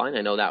the deadline.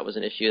 I know that was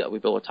an issue that we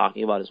both were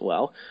talking about as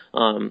well.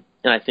 And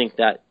I think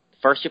that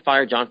first you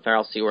fire John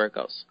Farrell, see where it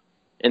goes.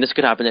 And this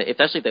could happen,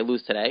 especially if they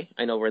lose today.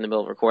 I know we're in the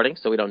middle of recording,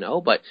 so we don't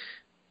know. But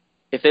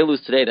if they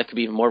lose today, that could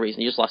be even more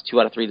reason. You just lost 2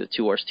 out of 3 of the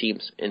 2 worst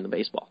teams in the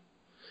baseball.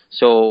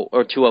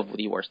 Or 2 of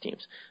the worst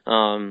teams.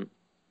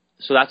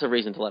 So that's a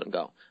reason to let him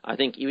go. I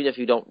think even if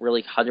you don't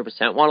really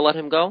 100% want to let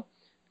him go,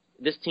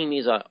 this team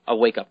needs a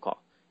wake-up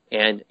call.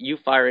 And you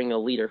firing a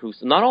leader who's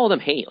not all of them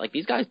hate. Like,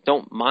 these guys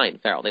don't mind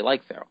Farrell. They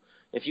like Farrell.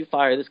 If you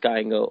fire this guy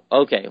and go,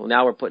 okay, well,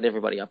 now we're putting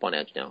everybody up on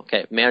edge now.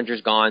 Okay,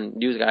 manager's gone,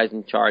 new guy's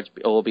in charge,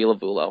 it will be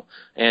Lavulo.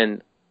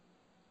 And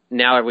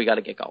now we got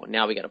to get going.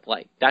 Now we got to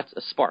play. That's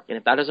a spark. And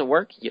if that doesn't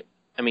work,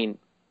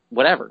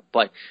 whatever.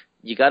 But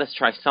you got to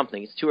try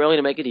something. It's too early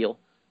to make a deal.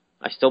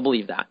 I still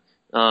believe that.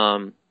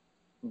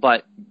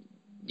 But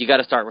you got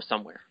to start with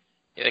somewhere.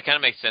 Yeah, it kind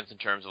of makes sense in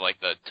terms of, like,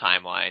 the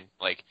timeline.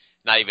 Like,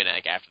 not even,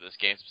 like, after this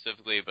game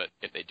specifically, but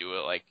if they do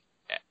it, like,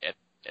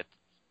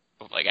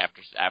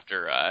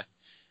 after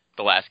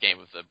the last game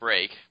of the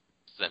break,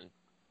 then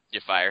you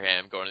fire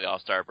him, go into the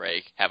All-Star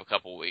break, have a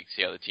couple weeks,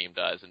 see how the team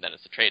does, and then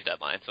it's a trade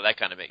deadline. So that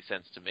kind of makes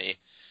sense to me.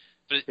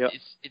 But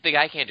the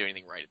guy can't do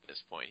anything right at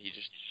this point. He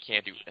just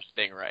can't do a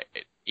thing right.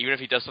 Even if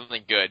he does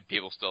something good,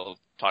 people still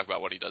talk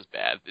about what he does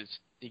bad.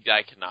 The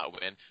guy cannot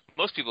win.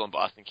 Most people in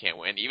Boston can't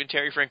win. Even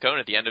Terry Francona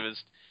at the end of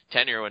his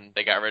tenure, when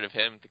they got rid of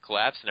him, the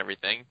collapse and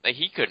everything, like,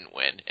 he couldn't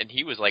win. And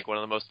he was like one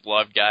of the most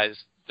loved guys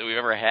that we've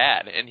ever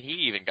had, and he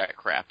even got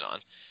crapped on.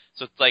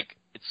 So it's like,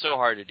 it's so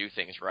hard to do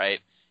things right.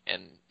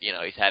 And, you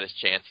know, he's had his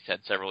chance. He's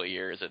had several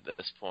years at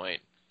this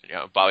point. You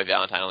know, Bobby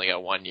Valentine only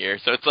got 1 year,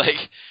 so it's like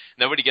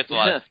nobody gets a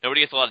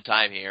lot of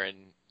time here, and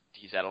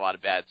he's had a lot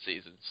of bad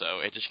seasons.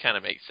 So it just kind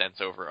of makes sense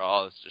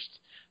overall. It's just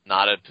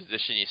not a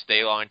position you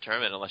stay long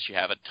term in unless you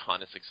have a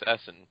ton of success.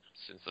 And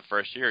since the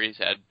first year, he's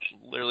had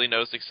literally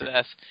no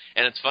success.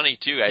 And it's funny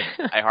too.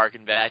 I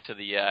harken back to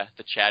the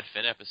Chad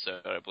Finn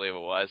episode, I believe it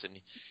was, and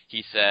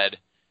he said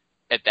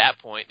at that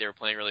point they were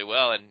playing really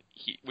well, and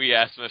we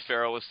asked him if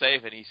Farrell was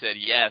safe, and he said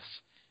yes,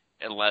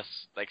 unless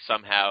like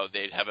somehow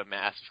they'd have a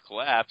massive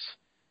collapse.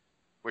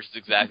 Which is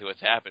exactly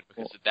what's happened,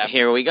 because at that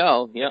Here we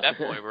go. Yep. At that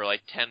point, we were like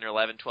 10 or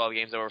 11, 12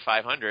 games over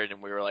 500,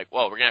 and we were like,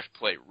 well, we're going to have to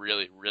play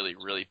really, really,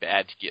 really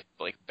bad to get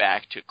like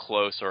back to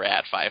close or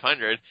at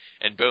 500,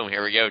 and boom,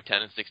 here we go,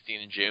 10 and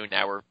 16 in June.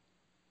 Now we're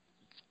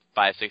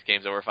 5, 6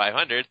 games over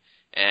 500,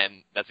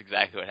 and that's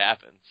exactly what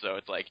happened. So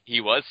it's like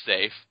he was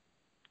safe,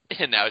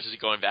 and now it's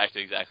just going back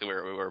to exactly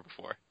where we were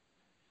before.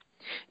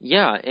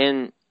 Yeah,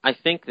 and I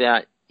think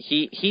that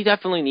he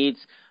definitely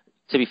needs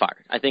to be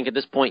fired. I think at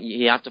this point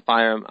you have to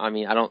fire him. I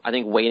mean, I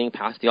think waiting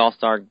past the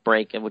All-Star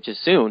break, which is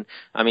soon,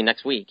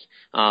 next week,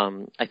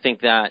 I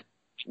think that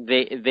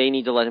they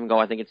need to let him go.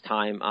 I think it's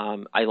time.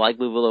 I like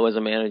Lavulo as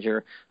a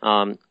manager.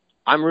 I'm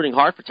rooting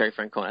hard for Terry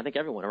Francona. I think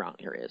everyone around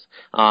here is.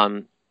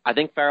 I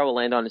think Farrell will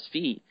land on his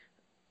feet,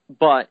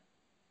 but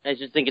I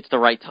just think it's the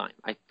right time.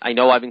 I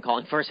know I've been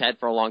calling for his head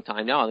for a long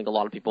time now. I think a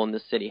lot of people in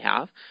this city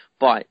have,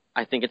 but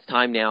I think it's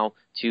time now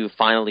to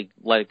finally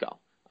let it go.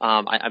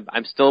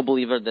 I'm still a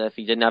believer that if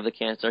he didn't have the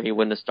cancer, he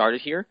wouldn't have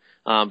started here.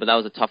 But that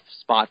was a tough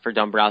spot for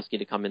Dombrowski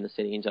to come in the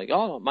city and say,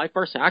 oh, my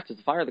first act is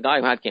to fire the guy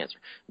who had cancer.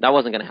 That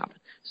wasn't going to happen.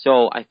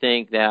 So I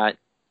think that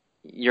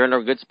you're in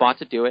a good spot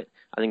to do it.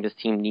 I think this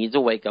team needs a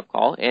wake-up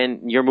call,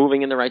 and you're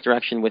moving in the right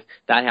direction with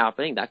that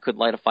happening. That could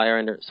light a fire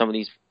under some of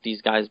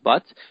these guys'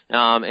 butts.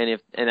 And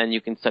then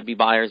you can be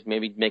buyers,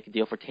 maybe make a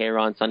deal for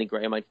Tehran. Sonny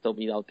Gray might still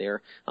be out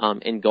there,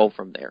 and go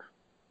from there.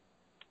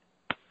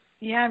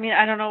 Yeah, I mean,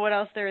 I don't know what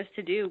else there is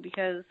to do,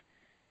 because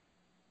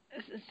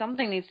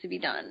something needs to be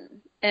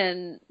done.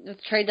 And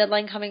with trade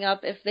deadline coming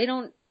up, if they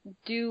don't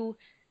do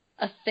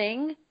a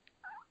thing,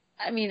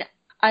 I mean,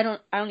 I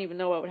don't even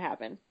know what would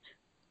happen.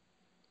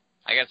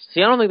 I guess.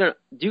 See, I don't think they're.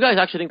 Do you guys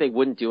actually think they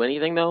wouldn't do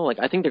anything though? Like,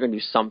 I think they're going to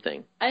do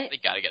something. They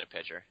got to get a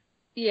pitcher.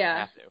 Yeah. They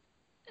have to.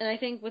 And I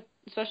think with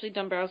especially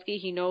Dombrowski,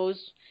 he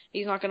knows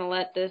he's not going to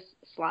let this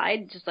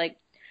slide. Just like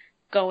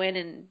go in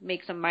and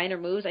make some minor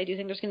moves. I do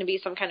think there's going to be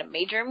some kind of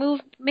major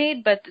move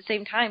made, but at the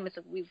same time,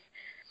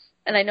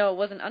 and I know it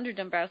wasn't under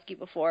Dombrowski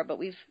before, but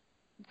we've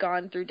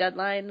gone through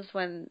deadlines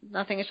when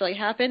nothing has really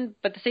happened.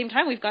 But at the same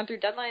time, we've gone through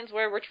deadlines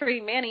where we're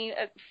trading Manny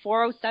at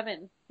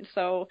 407.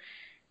 So.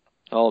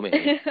 Oh man.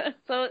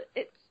 So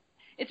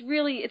it's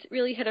really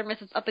hit or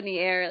miss. It's up in the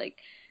air. Like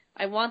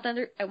I want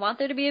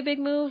there to be a big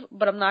move,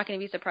 but I'm not going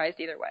to be surprised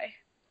either way.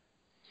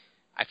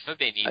 I feel like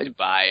they need to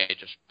buy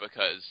just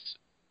because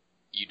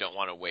you don't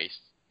want to waste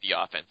the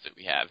offense that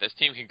we have. This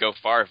team can go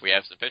far if we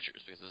have some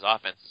pitchers, because this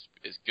offense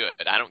is good.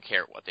 I don't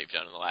care what they've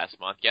done in the last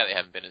month. Yeah, they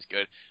haven't been as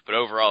good, but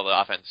overall the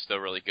offense is still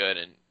really good,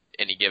 and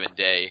any given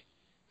day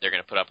they're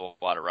going to put up a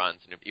lot of runs.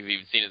 And you've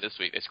even seen it this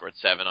week. They scored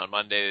 7 on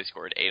Monday, they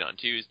scored 8 on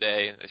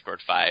Tuesday, they scored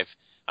 5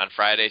 on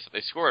Friday, so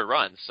they scored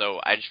runs. So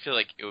I just feel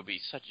like it would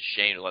be such a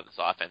shame to let this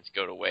offense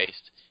go to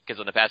waste, because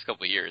in the past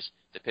couple of years,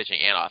 the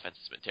pitching and offense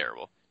has been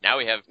terrible. Now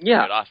we have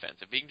good offense.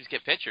 If we can just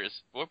get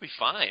pitchers, we'll be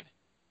fine.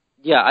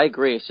 Yeah, I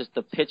agree. It's just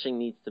the pitching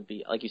needs to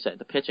be, like you said,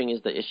 the pitching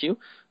is the issue,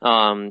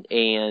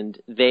 and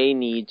they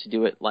need to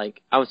do it,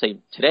 like, I would say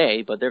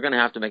today, but they're going to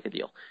have to make a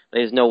deal.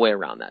 There's no way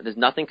around that. There's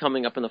nothing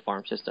coming up in the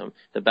farm system.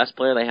 The best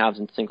player they have is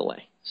in single A.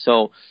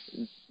 So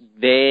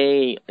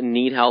they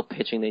need help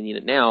pitching. They need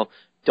it now.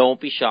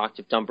 Don't be shocked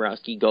if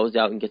Dombrowski goes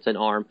out and gets an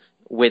arm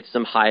with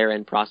some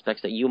higher-end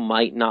prospects that you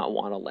might not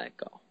want to let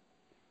go.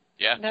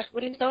 Yeah. That's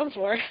what he's known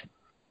for.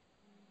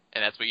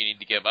 And that's what you need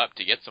to give up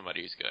to get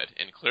somebody who's good.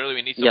 And clearly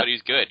we need somebody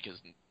who's good, because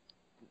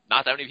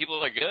not that many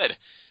people are good.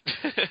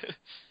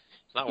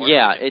 It's not working.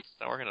 Yeah, it's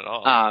not working at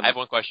all. I have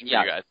one question for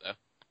you guys,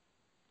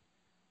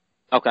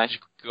 though. Okay. Just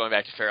going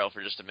back to Farrell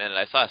for just a minute,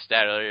 I saw a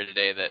stat earlier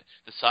today that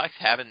the Sox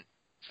haven't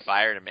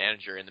fired a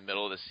manager in the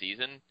middle of the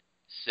season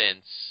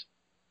since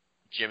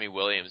Jimmy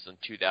Williams in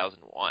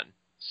 2001.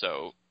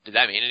 So, did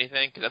that mean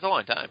anything? Because that's a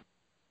long time.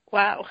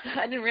 Wow.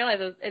 I didn't realize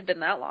it'd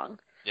been that long.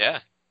 Yeah.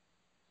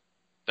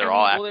 They're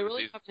all after they the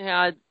really season.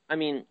 haven't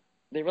had,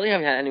 they really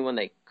haven't had anyone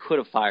they could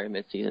have fired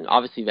mid-season.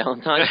 Obviously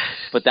Valentine,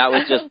 but that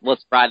was just,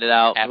 let's ride it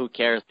out. Who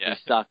cares? Yeah. We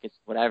suck. It's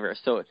whatever.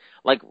 So,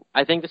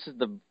 I think this is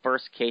the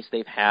first case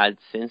they've had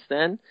since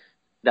then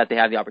that they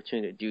have the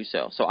opportunity to do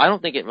so. So I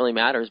don't think it really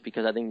matters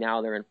because I think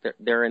now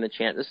they're in a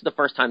chance. This is the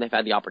first time they've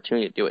had the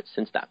opportunity to do it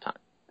since that time.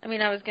 I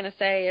mean, I was going to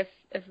say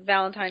if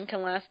Valentine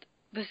can last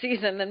the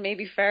season, then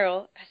maybe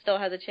Farrell still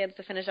has a chance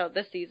to finish out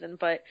this season.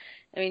 But,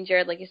 I mean,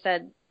 Jared, like you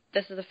said,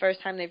 this is the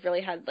first time they've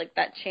really had,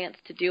 that chance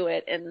to do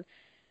it. And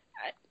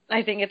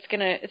I think it's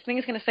going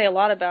to say a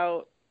lot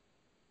about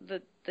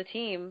the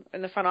team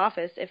in the front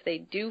office if they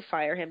do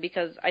fire him,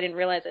 because I didn't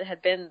realize it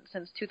had been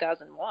since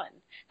 2001.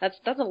 That's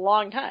a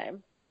long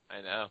time.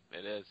 I know,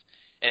 it is.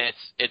 And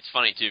it's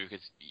funny, too,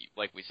 because,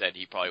 like we said,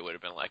 he probably would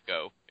have been let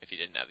go if he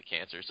didn't have the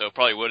cancer. So it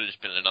probably would have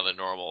just been another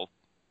normal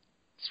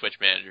switch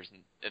managers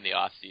in the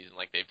off-season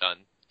like they've done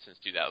since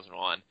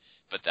 2001.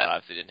 But that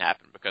obviously didn't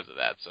happen because of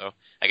that. So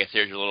I guess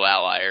here's your little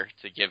outlier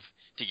to give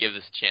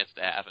this a chance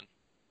to happen.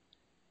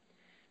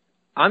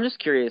 I'm just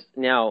curious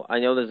now. I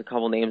know there's a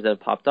couple names that have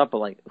popped up,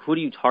 but who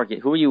do you target?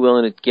 Who are you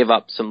willing to give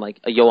up some a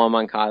Yoan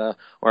Moncada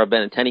or a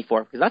Benintendi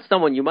for? Because that's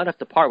someone you might have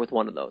to part with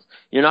one of those.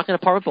 You're not going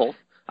to part with both.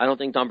 I don't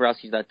think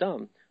Dombrowski's that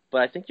dumb,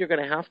 but I think you're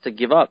going to have to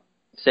give up,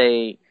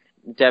 say,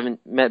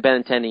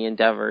 Benintendi and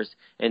Devers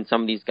and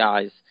some of these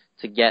guys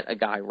to get a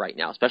guy right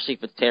now, especially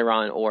if it's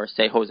Tehran or,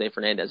 say, Jose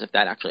Fernandez, if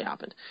that actually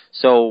happened.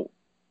 So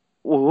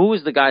who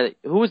is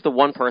the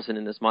one person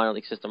in this minor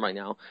league system right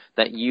now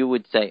that you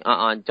would say,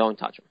 don't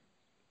touch him?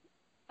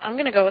 I'm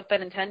going to go with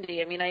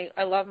Benintendi. I mean,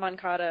 I love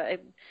Moncada.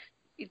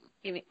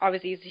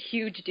 Obviously, he's a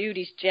huge dude.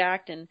 He's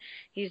jacked, and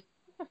he's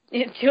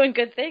doing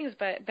good things,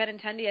 but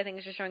Benintendi, I think,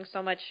 is just showing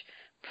so much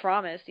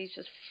promise. He's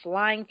just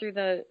flying through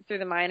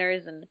the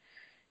minors, and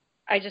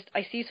I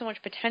see so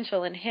much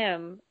potential in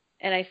him,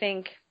 and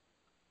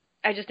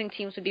I just think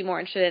teams would be more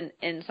interested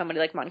in somebody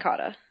like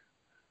Moncada.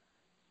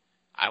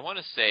 I want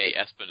to say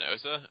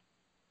Espinosa,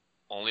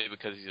 only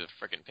because he's a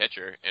freaking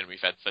pitcher, and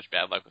we've had such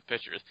bad luck with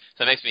pitchers.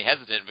 So it makes me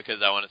hesitant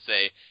because I want to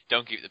say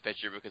don't keep the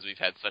pitcher because we've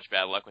had such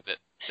bad luck with it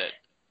that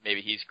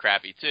maybe he's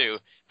crappy too,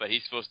 but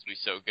he's supposed to be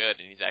so good,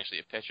 and he's actually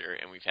a pitcher,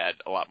 and we've had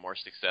a lot more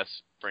success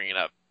bringing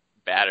up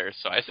batters,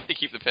 so I say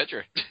keep the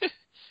pitcher.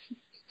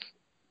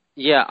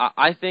 Yeah,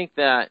 I think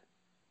that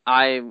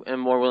I am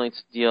more willing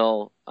to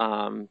deal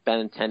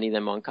Benintendi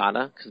than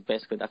Moncada, because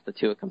basically that's the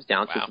two it comes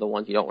down to for the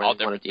ones you don't really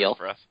want to deal.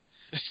 For us.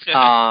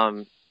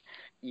 I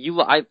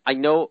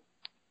know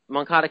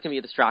Moncada can be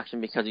a distraction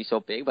because he's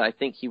so big, but I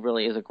think he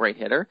really is a great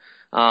hitter.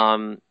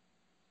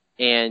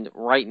 And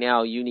right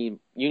now, you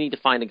need to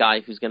find a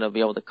guy who's going to be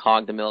able to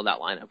cog the middle of that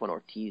lineup when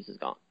Ortiz is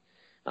gone.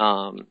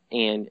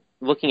 And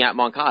looking at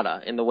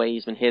Moncada and the way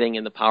he's been hitting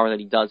and the power that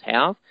he does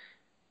have,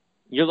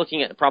 you're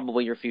looking at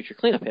probably your future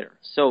cleanup hitter.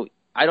 So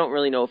I don't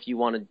really know if you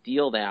want to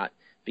deal that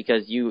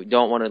because you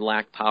don't want to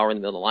lack power in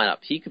the middle of the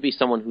lineup. He could be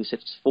someone who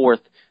sits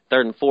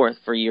third and fourth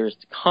for years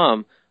to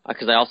come,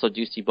 because I also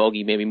do see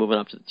Bogey maybe moving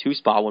up to the 2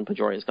 spot when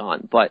Pedroia is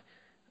gone. But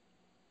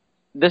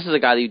this is a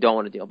guy that you don't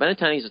want to deal.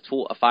 Benintendi's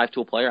a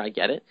 5-tool player, I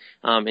get it,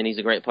 and he's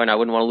a great player, and I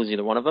wouldn't want to lose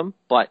either one of them.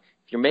 But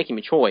if you're making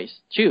me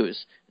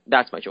choose,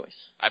 that's my choice.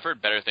 I've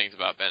heard better things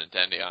about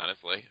Benintendi,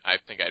 honestly. I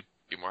think I'd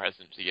be more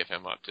hesitant to give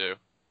him up, too.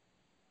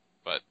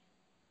 But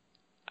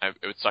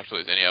it would suck to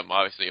lose any of them,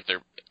 obviously, if they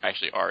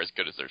actually are as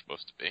good as they're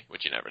supposed to be,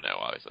 which you never know,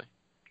 obviously.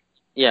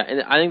 Yeah,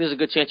 and I think there's a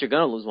good chance you're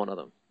going to lose one of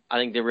them. I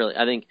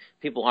think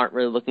people aren't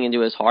really looking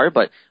into it as hard,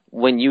 but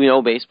when you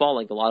know baseball,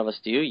 like a lot of us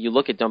do, you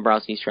look at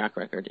Dombrowski's track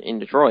record in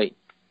Detroit.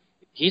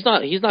 He's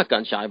not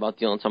gun shy about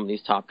dealing some of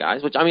these top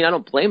guys, which, I mean, I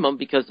don't blame him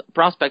because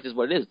prospect is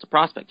what it is. It's a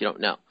prospect. You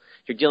don't know.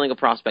 You're dealing a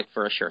prospect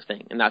for a sure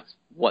thing, and that's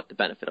what the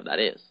benefit of that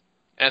is.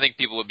 And I think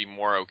people would be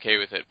more okay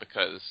with it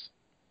because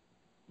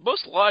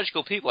most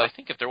logical people, I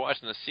think, if they're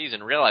watching this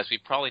season, realize we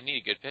probably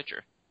need a good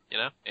pitcher. You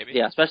know, maybe?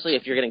 Yeah, especially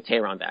if you're getting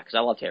Tehran back, because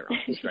I love Tehran.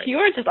 He's great. You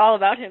were just all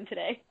about him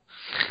today.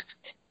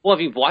 Well,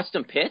 have you watched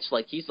him pitch?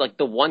 He's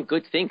the one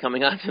good thing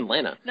coming out of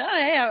Atlanta. No,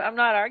 hey, I'm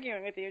not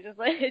arguing with you.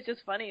 It's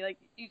just funny.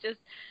 You just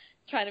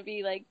trying to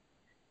be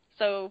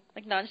so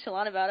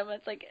nonchalant about him.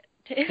 It's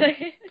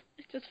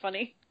it's just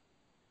funny.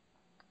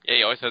 Yeah,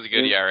 he always has a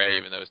good ERA,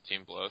 even though his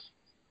team blows.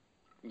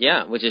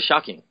 Yeah, which is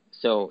shocking.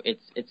 So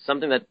it's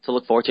something to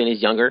look forward to, and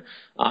he's younger.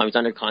 He's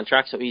under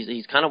contract, so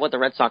he's kind of what the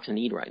Red Sox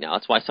need right now.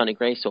 That's why Sonny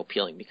Gray is so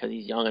appealing, because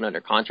he's young and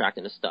under contract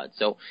and a stud.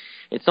 So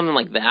it's something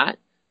like that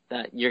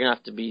you're going to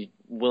have to be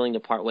willing to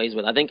part ways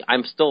with. I think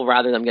I'm still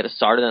rather them get a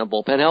starter than a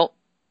bullpen help.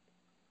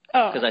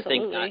 Oh, because I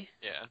think that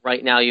yeah.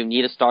 Right now you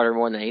need a starter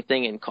more than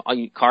anything,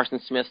 and Carson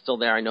Smith's still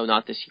there. I know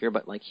not this year,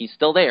 but he's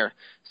still there.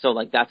 So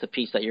that's a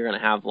piece that you're going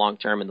to have long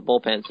term in the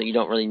bullpen. So you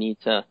don't really need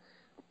to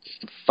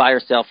fire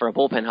sale for a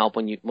bullpen help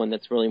when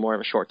that's really more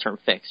of a short-term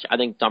fix. I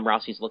think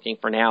Dombrowski's looking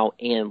for now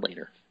and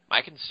later.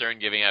 My concern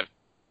giving up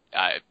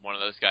one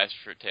of those guys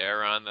for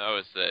Tehran, though,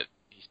 is that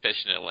he's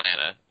pitching in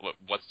Atlanta.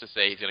 What's to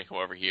say he's going to come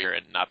over here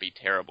and not be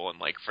terrible and,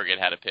 like, forget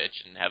how to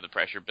pitch and have the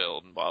pressure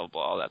build and blah, blah,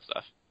 blah, all that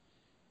stuff?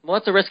 Well,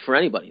 that's a risk for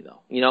anybody, though.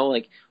 You know,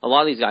 like, a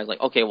lot of these guys,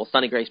 like, okay, well,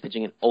 Sonny Gray's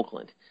pitching in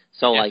Oakland.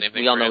 So, yeah, like,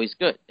 we all know he's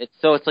good. It's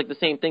like the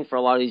same thing for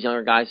a lot of these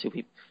younger guys who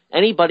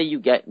anybody you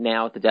get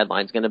now at the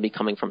deadline is going to be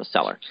coming from a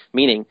cellar,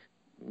 meaning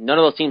none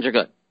of those teams are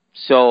good.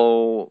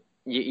 So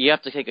you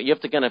have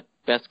to kind of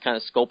best kind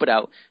of scope it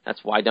out.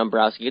 That's why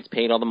Dombrowski gets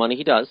paid all the money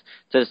he does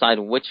to decide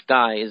which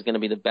guy is going to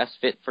be the best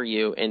fit for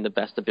you and the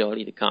best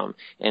ability to come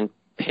and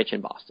pitch in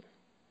Boston.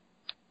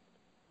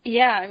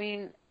 Yeah, I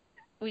mean,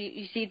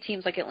 you see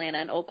teams like Atlanta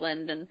and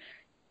Oakland, and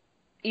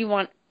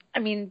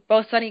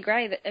both Sonny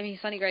Gray is an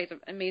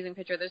amazing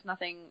pitcher. There's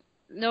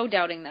no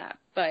doubting that.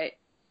 But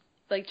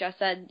like Jess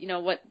said, you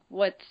know,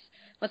 what's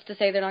to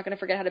say they're not going to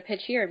forget how to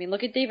pitch here? I mean,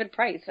 look at David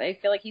Price. I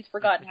feel like he's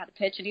forgotten how to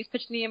pitch, and he's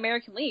pitched in the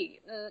American League.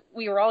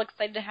 We were all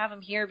excited to have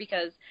him here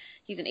because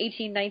he's an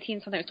 18,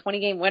 19, sometimes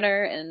 20-game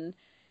winner, and,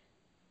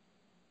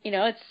 you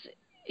know,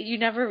 you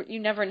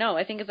never know.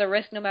 I think it's a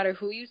risk no matter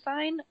who you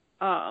sign.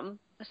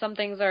 Some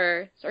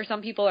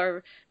people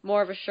are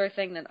more of a sure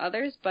thing than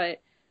others,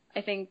 but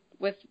I think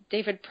with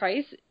David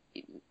Price,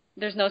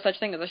 there's no such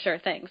thing as a sure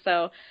thing.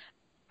 So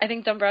I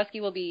think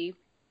Dombrowski will be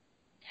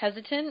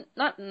hesitant,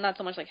 not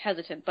so much like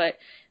hesitant, but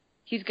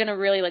he's going to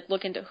really like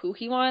look into who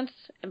he wants.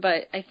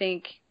 But I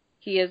think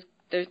there's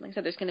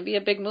going to be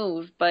a big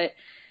move, but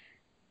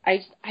I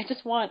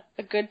just want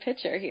a good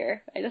pitcher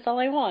here. That's all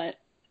I want.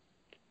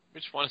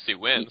 We just want to see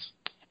wins.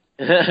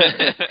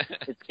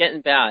 It's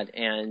getting bad,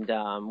 and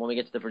when we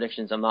get to the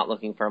predictions, I'm not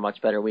looking for a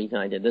much better week than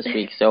I did this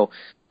week. So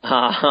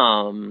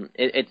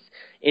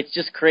it's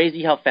just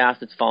crazy how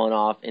fast it's fallen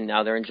off, and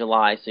now they're in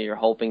July, so you're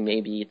hoping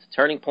maybe it's a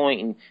turning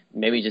point, and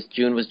maybe just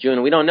June was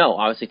June. We don't know.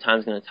 Obviously,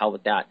 time's going to tell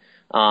with that,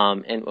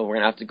 and we're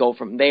going to have to go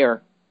from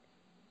there.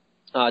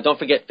 Don't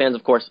forget, fans,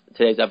 of course,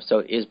 today's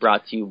episode is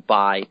brought to you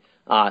by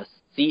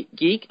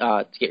SeatGeek.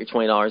 To get your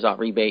 $20 off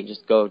rebate,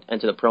 just go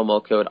enter the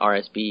promo code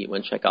RSB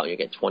when checkout. You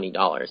get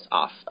 $20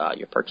 off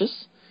your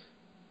purchase.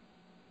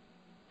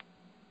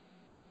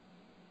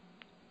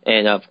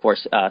 And of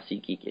course,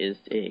 SeatGeek is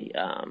a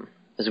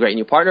great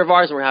new partner of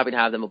ours, and we're happy to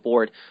have them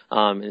aboard.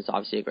 And it's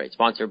obviously a great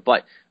sponsor.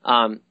 But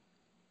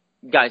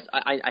guys,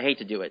 I hate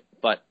to do it,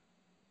 but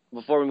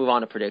before we move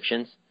on to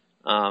predictions,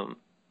 and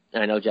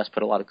I know Jess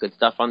put a lot of good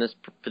stuff on this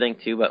thing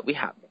too, but we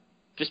have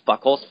just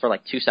Buchholz for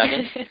like 2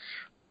 seconds.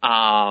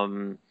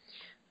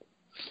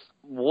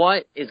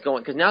 What is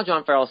going? Because now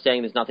John Farrell is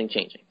saying there's nothing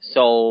changing.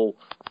 So,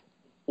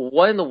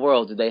 what in the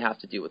world do they have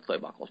to do with Clay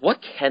Buchholz? What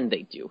can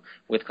they do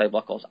with Clay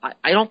Buchholz?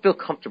 I don't feel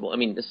comfortable. I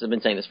mean, I've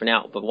been saying this for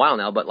a while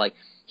now, but like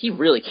he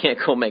really can't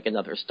go make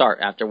another start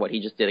after what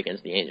he just did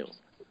against the Angels.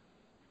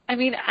 I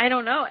mean, I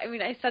don't know. I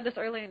mean, I said this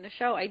earlier in the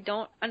show. I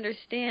don't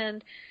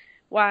understand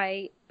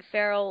why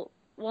Farrell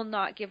will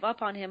not give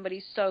up on him, but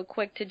he's so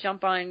quick to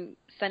jump on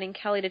sending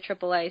Kelly to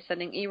AAA,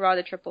 sending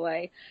Erod to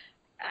AAA.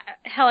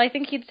 Hell, I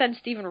think he'd send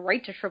Stephen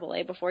Wright to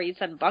AAA before he'd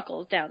send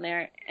Buchholz down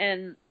there.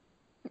 And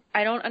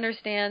I don't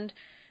understand.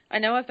 I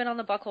know I've been on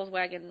the Buchholz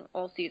wagon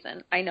all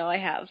season. I know I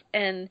have.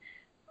 And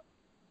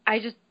I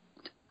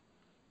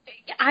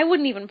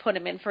wouldn't even put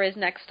him in for his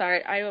next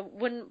start. I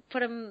wouldn't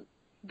put him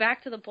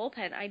back to the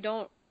bullpen. I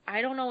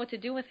don't know what to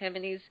do with him.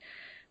 And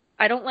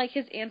I don't like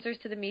his answers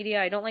to the media.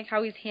 I don't like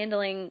how he's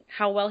handling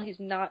how well he's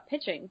not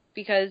pitching,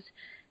 because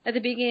at the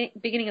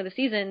beginning of the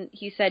season,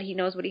 he said he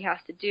knows what he has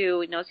to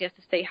do. He knows he has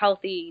to stay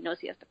healthy. He knows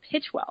he has to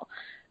pitch well.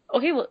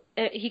 Okay, well,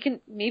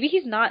 maybe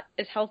he's not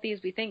as healthy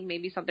as we think.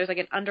 Maybe there's like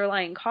an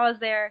underlying cause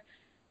there.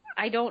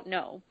 I don't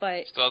know,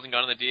 but still hasn't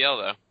gone on the DL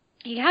though.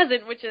 He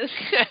hasn't, which is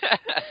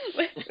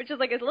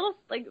like a little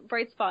like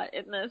bright spot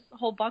in this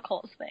whole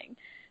Buchholz thing.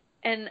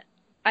 And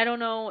I don't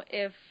know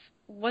if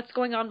what's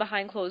going on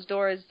behind closed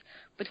doors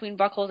between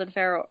Buchholz and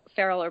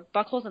Farrell, or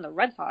Buchholz and the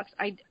Red Sox.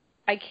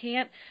 I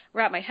can't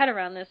wrap my head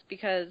around this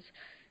because,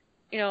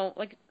 you know,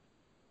 like,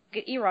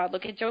 look at Erod,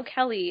 look at Joe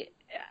Kelly.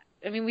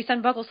 I mean, we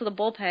send Buchholz to the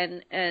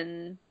bullpen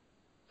and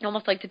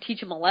almost like to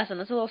teach him a lesson.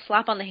 This is a little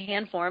slap on the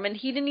hand for him, and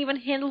he didn't even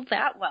handle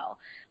that well.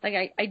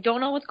 Like, I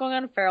don't know what's going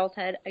on in Farrell's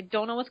head. I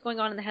don't know what's going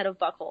on in the head of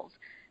Buchholz.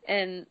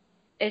 And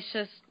it's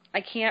just,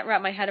 I can't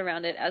wrap my head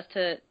around it as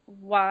to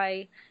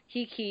why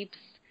he keeps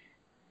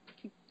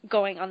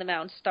going on the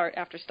mound start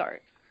after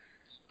start.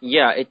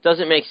 Yeah, it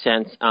doesn't make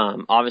sense.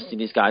 Obviously,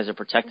 these guys are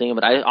protecting him,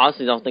 but I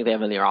honestly don't think they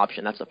have any other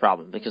option. That's the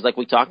problem. Because like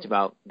we talked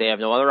about, they have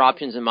no other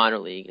options in minor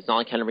league. It's not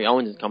like Henry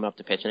Owens is coming up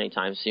to pitch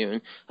anytime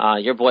soon.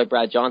 Your boy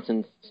Brad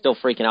Johnson's still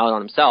freaking out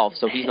on himself,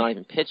 so he's not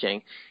even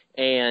pitching.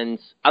 And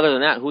other than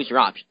that, who's your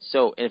option?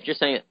 So, and if you're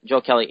saying Joe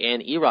Kelly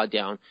and Erod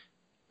down,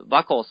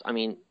 Buchholz, I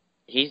mean,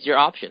 he's your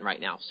option right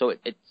now. So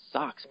it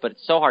sucks, but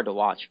it's so hard to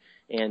watch.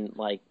 And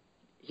like,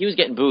 he was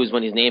getting boos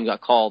when his name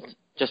got called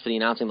just for the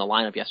announcing the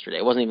lineup yesterday.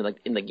 It wasn't even like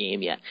in the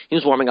game yet. He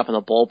was warming up in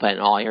the bullpen,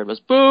 and all I heard was,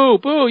 "Boo,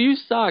 boo, you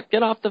suck,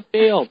 get off the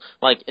field."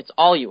 Like, it's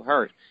all you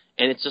heard.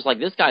 And it's just like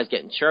this guy's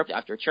getting chirped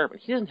after chirp, and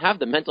he doesn't have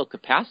the mental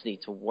capacity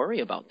to worry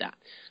about that.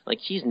 Like,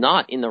 he's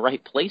not in the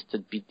right place to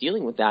be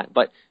dealing with that,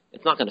 but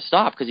it's not going to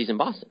stop because he's in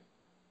Boston.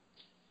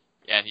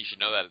 Yeah, and he should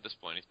know that at this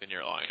point. He's been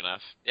here long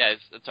enough. Yeah,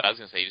 that's what I was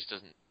going to say. He just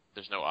doesn't.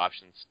 There's no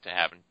options to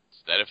have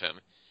instead of him.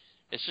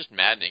 It's just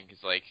maddening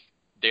because like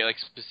they like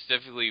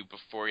specifically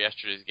before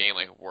yesterday's game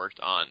like worked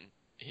on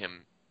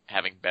him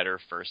having better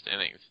first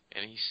innings,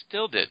 and he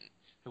still didn't.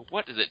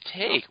 What does it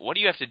take? What do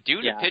you have to do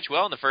to pitch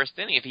well in the first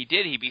inning? If he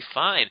did, he'd be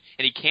fine,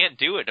 and he can't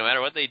do it no matter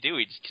what they do.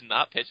 He just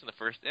cannot pitch in the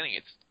first inning.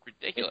 It's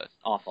ridiculous. It's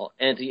awful,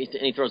 and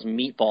he throws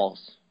meatballs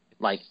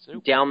like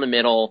down the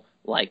middle,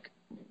 like.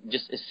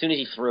 Just as soon as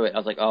he threw it, I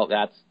was like, "Oh,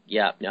 that's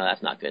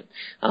not good."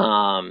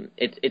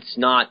 It's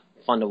not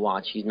fun to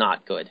watch. He's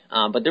not good.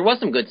 But there was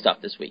some good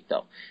stuff this week,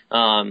 though.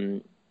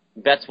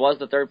 Betts was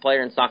the third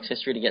player in Sox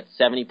history to get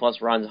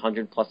 70-plus runs,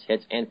 100-plus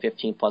hits, and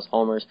 15-plus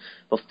homers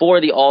before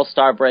the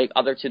All-Star break.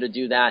 Other two to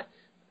do that,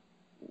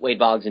 Wade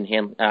Boggs and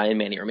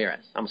Manny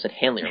Ramirez. I almost said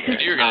Hanley Ramirez. I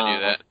knew you were going to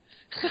do that.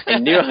 I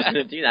knew I was going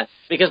to do that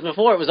because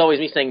before it was always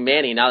me saying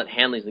Manny. Now that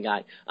Hanley's the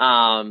guy.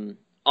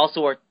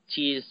 Also,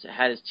 Ortiz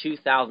had his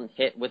 2,000th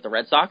hit with the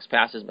Red Sox,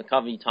 passes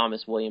McCovey,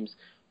 Thomas, Williams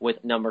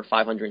with number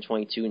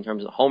 522 in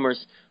terms of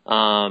homers.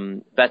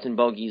 Betts and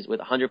Bogies with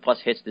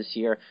 100-plus hits this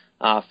year.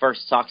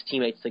 First Sox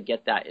teammates to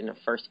get that in the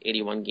first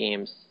 81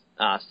 games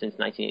since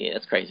 1988.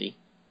 That's crazy.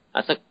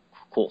 That's a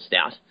cool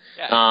stat.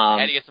 Yeah,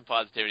 I had to get some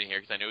positivity here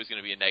because I knew it was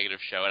going to be a negative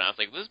show, and I was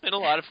like, there's been a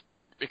lot of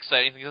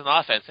exciting things on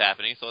offense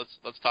happening, so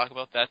let's talk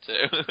about that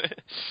too.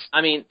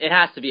 I mean, it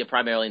has to be a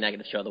primarily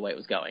negative show the way it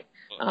was going.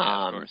 Well,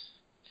 yeah, of course.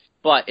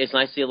 But it's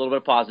nice to see a little bit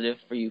of positive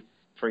for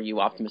you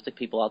optimistic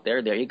people out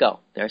there. There you go.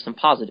 There's some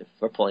positive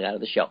we're pulling out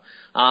of the show.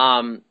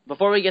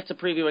 Before we get to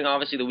previewing,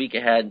 obviously, the week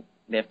ahead,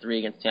 they have 3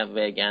 against Tampa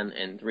Bay again,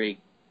 and 3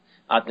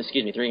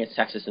 against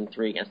Texas and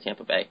 3 against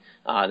Tampa Bay.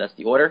 That's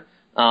the order.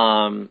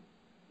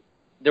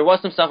 There was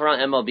some stuff around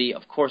MLB.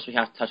 Of course, we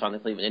have to touch on the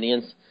Cleveland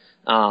Indians.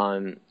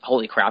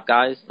 Holy crap,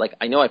 guys. Like,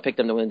 I know I picked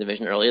them to win the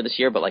division earlier this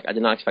year, but like I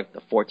did not expect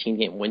the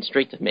 14-game win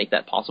streak to make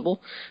that possible.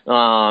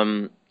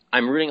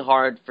 I'm rooting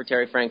hard for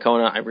Terry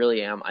Francona. I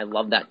really am. I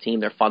love that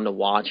team. They're fun to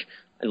watch.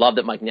 I love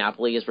that Mike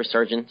Napoli's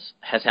resurgence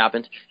has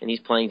happened, and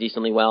he's playing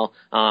decently well.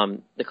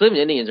 The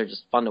Cleveland Indians are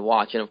just fun to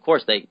watch, and of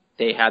course they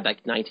had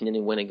that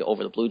 19-inning win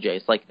over the Blue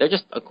Jays. Like, they're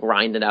just a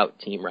grinded-out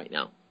team right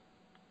now.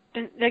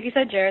 And like you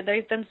said, Jared,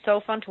 they've been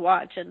so fun to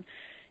watch, and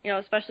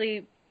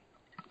especially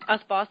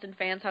us Boston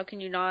fans, how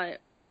can you not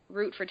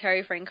root for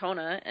Terry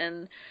Francona?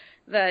 And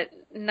that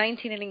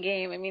 19-inning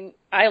game, I mean,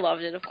 I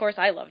loved it. Of course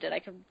I loved it. I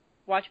could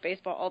watch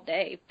baseball all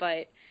day,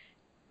 but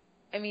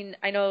I mean,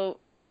 I know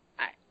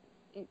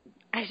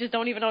I just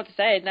don't even know what to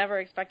say. I never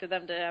expected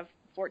them to have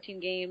 14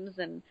 games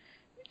and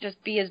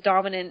just be as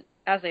dominant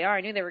as they are.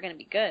 I knew they were going to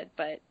be good,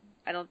 but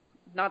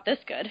not this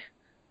good.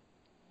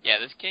 Yeah,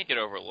 this can't get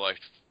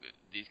overlooked.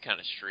 These kind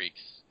of streaks,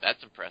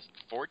 that's impressive.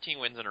 14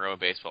 wins in a row in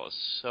baseball is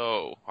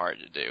so hard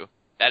to do.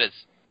 That is,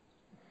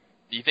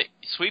 you think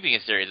sweeping a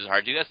series is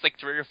hard to do? That's like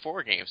 3 or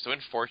 4 games. To win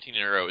 14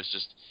 in a row is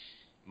just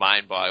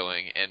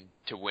mind-boggling, and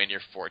to win your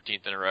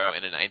 14th in a row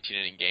in a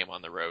 19-inning game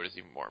on the road is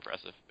even more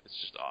impressive. It's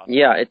just awesome.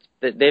 Yeah,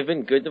 they've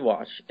been good to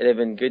watch. They've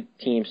been good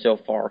teams so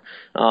far.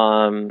 I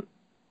don't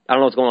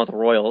know what's going on with the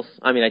Royals.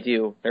 I mean, I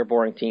do. They're a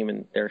boring team,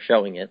 and they're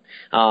showing it.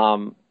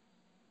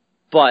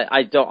 But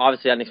I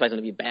didn't expect them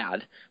to be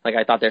bad. Like,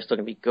 I thought they're still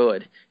going to be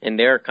good, and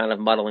they're kind of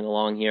muddling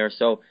along here.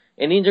 So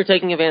Indians are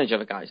taking advantage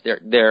of it, guys.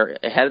 They're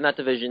ahead in that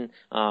division.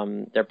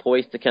 They're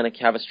poised to kind of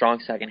have a strong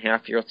second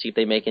half here. Let's see if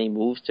they make any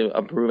moves to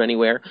improve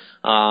anywhere.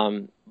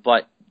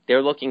 But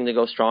they're looking to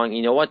go strong.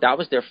 You know what? That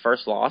was their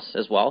first loss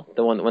as well,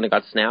 the one when it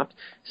got snapped,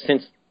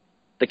 since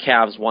the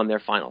Cavs won their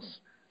finals.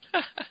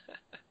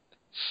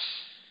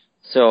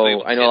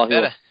 So I know a lot of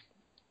people.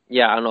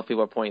 Yeah, I don't know if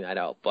people are pointing that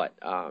out, but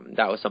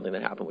that was something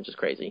that happened, which is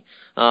crazy.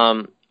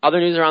 Other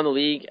news around the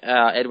league,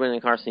 Edwin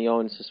Encarnacion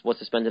was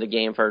suspended a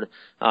game for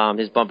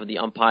his bump of the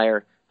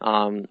umpire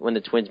when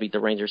the Twins beat the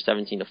Rangers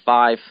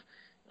 17-5.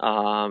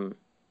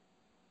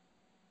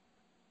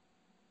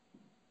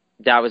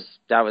 That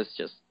was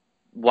just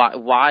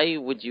why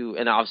would you?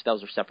 And obviously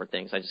those were separate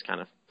things. I just kind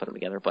of put them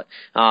together. But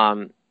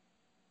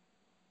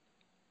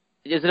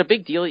is it a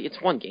big deal? It's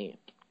one game.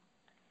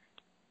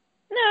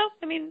 No,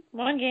 I mean,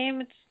 one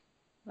game.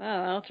 I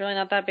don't know, it's really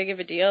not that big of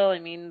a deal. I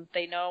mean,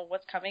 they know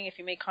what's coming if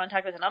you make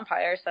contact with an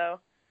umpire, so.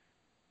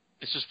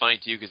 It's just funny,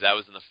 too, because that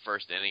was in the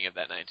first inning of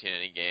that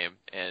 19-inning game,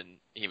 and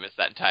he missed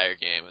that entire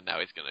game, and now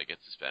he's going to get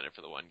suspended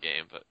for the one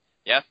game. But,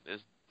 yeah,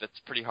 that's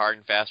a pretty hard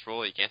and fast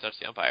rule. You can't touch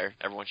the umpire.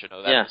 Everyone should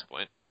know that at this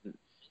point.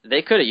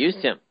 They could have used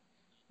him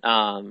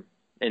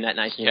in that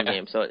 19-inning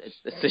game, so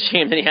it's a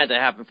shame that he had to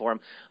happen for him.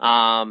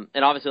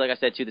 And obviously, like I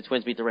said, too, the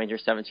Twins beat the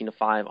Rangers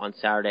 17-5 on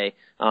Saturday.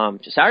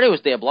 Saturday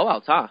was day of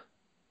blowouts, huh?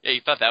 Yeah,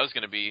 you thought that was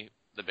going to be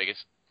the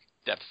biggest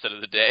deficit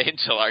of the day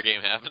until our game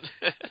happened.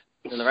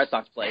 And the Red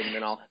Sox played, and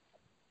then all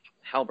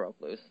hell broke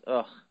loose.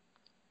 Ugh.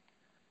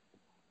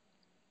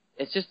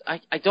 It's just,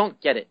 I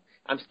don't get it.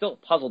 I'm still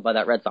puzzled by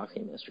that Red Sox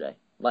game yesterday.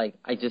 Like,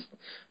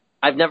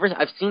 I've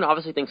seen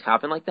obviously things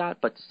happen like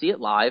that, but to see it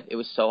live, it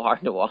was so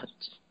hard to watch.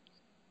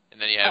 And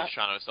then you have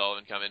Sean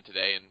O'Sullivan come in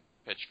today and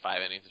pitch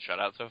 5 innings of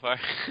shutout so far.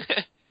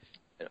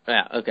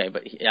 Yeah, okay,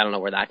 but I don't know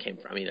where that came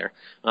from either.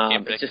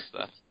 It's just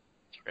stuff.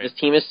 This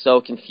team is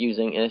so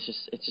confusing, and it's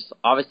just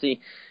obviously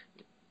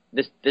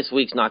this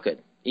week's not good.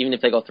 Even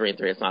if they go 3-3,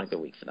 it's not a good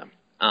week for them.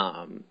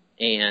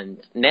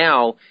 And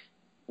now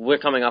we're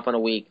coming up on a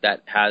week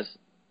that has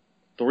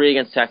 3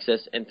 against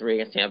Texas and 3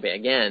 against Tampa Bay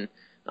again.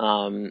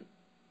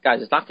 Guys,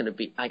 it's not going to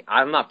be.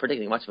 I'm not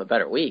predicting much of a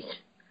better week.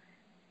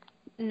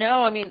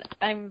 No, I mean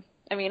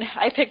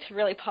I picked a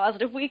really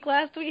positive week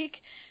last week,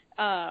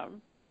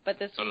 but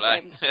this so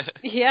week,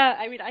 did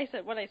I. I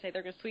said what did I say?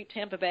 They're going to sweep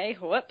Tampa Bay.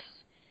 Whoops.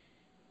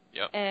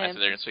 Yep. I said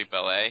they're going to sweep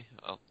LA.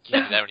 Well,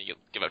 can't do that when you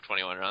give up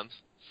 21 runs.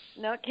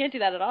 No, can't do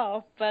that at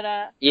all. But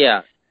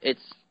yeah,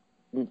 it's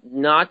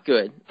not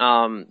good.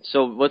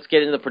 So let's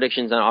get into the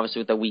predictions, and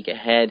obviously with the week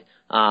ahead.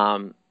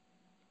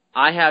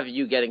 I have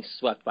you getting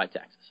swept by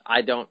Texas.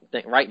 I don't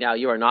think right now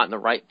you are not in the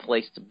right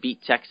place to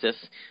beat Texas.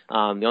 The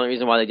only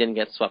reason why they didn't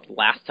get swept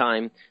last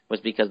time was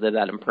because of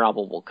that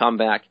improbable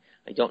comeback.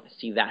 I don't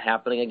see that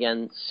happening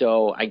again,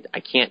 so I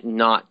can't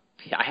not.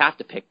 I have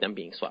to pick them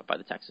being swept by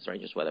the Texas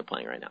Rangers where they're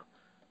playing right now.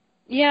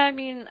 Yeah, I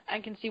mean, I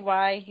can see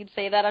why you'd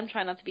say that. I'm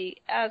trying not to be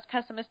as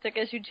pessimistic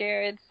as you,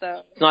 Jared.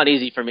 So it's not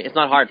easy for me. It's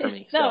not hard for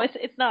me. No,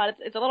 it's not.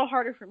 It's a little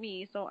harder for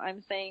me. So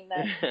I'm saying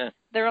that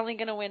they're only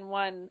going to win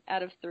 1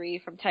 out of 3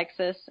 from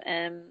Texas,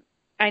 and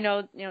I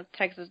know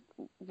Texas.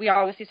 We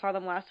obviously saw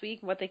them last week,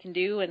 what they can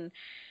do, and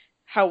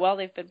how well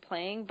they've been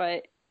playing.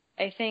 But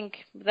I think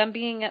them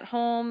being at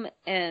home,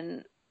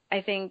 and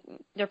I think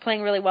they're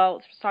playing really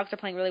well. Sox are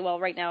playing really well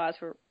right now as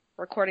we're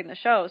recording the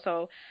show.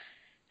 So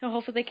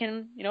hopefully they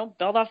can,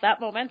 build off that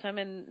momentum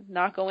and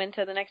not go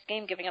into the next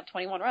game giving up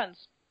 21 runs.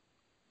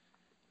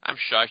 I'm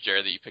shocked,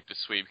 Jared, that you picked a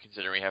sweep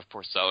considering we have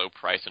Porcello,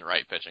 Price, and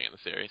Wright pitching in the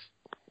series.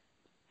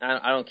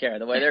 I don't care.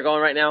 The way they're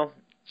going right now,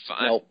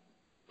 fine. Nope.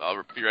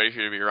 I'll be ready for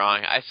you to be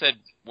wrong. I said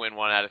win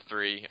 1 out of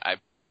 3. I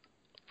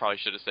probably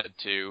should have said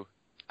 2.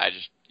 I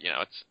just,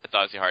 it's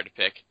obviously hard to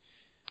pick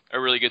a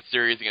really good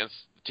series against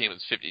the team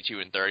that's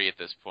 52-30 at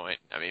this point.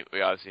 I mean,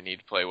 we obviously need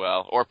to play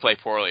well or play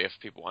poorly if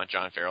people want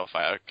John Farrell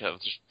fired, because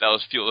that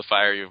was fuel the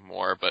fire even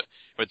more. But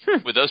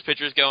with those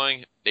pitchers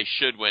going, they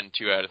should win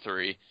 2 out of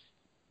 3.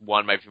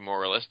 1 might be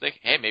more realistic.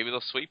 Hey, maybe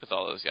they'll sweep with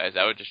all those guys.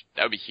 That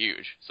would be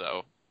huge.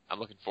 So I'm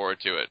looking forward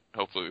to it.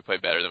 Hopefully we play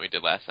better than we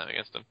did last time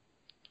against them.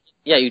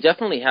 Yeah, you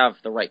definitely have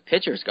the right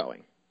pitchers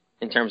going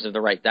in terms of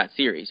that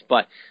series.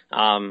 But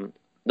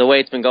the way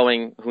it's been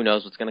going, who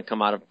knows what's going to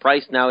come out of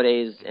Price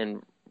nowadays.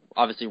 And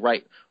obviously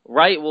Wright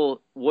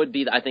would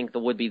be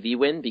the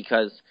win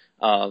because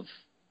of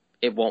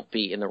it won't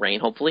be in the rain,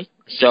 hopefully.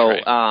 So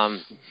right.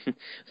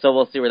 So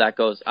we'll see where that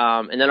goes.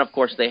 And then, of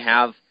course, they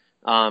have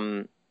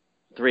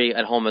 3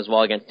 at home as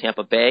well against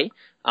Tampa Bay.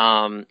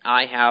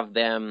 I have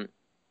them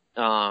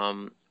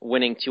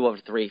winning 2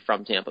 of 3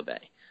 from Tampa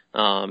Bay.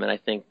 And I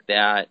think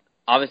that,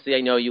 obviously,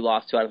 I know you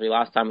lost 2 out of 3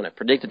 last time when I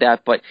predicted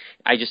that, but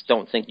I just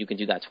don't think you can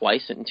do that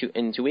twice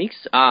in 2 weeks.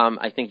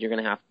 I think you're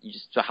going to have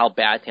just how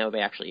bad Tampa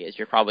Bay actually is.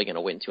 You're probably going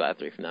to win 2 out of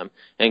 3 from them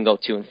and go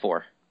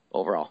 2-4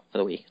 overall for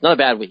the week. It's not a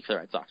bad week for the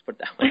Red Sox, put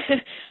it that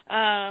way.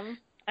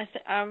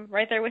 I'm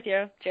right there with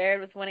you.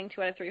 Jared was winning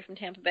 2 out of 3 from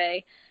Tampa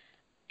Bay.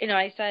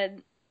 I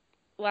said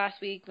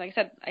last week, like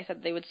I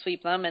said they would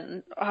sweep them,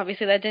 and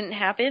obviously that didn't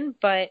happen.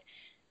 But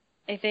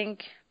I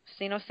think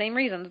same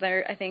reasons.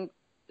 I think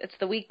it's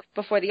the week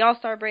before the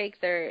All-Star break.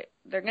 They're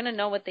gonna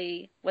know what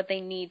they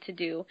need to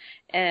do,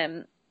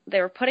 and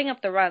they're putting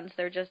up the runs.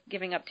 They're just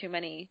giving up too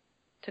many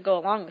to go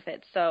along with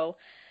it. So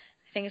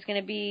I think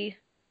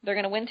they're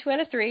gonna win 2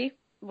 out of 3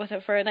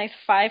 for a nice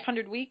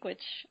 500 week,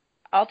 which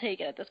I'll take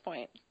it at this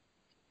point.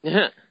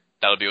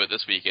 That'll be what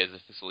this week is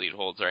if this lead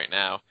holds right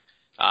now.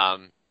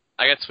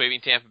 I got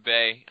sweeping Tampa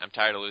Bay. I'm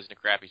tired of losing to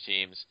crappy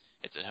teams.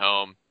 It's at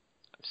home.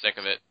 I'm sick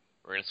of it.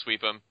 We're going to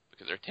sweep them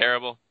because they're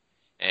terrible,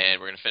 and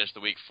we're going to finish the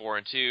week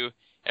 4-2.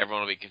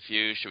 Everyone will be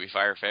confused. Should we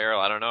fire Farrell?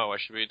 I don't know.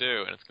 What should we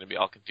do? And it's going to be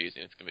all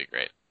confusing. It's going to be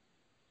great.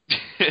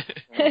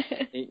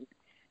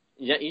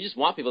 Yeah, you just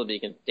want people to be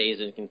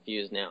dazed and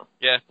confused now.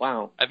 Yeah.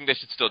 Wow. I think they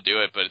should still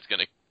do it, but it's going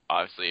to,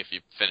 obviously, if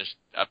you finish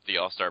up the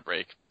All-Star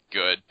break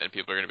good, then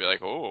people are going to be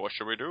like, oh, what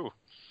should we do?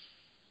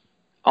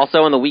 Also,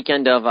 on the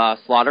weekend of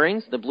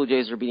slaughterings, the Blue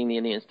Jays are beating the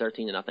Indians 13-0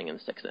 in the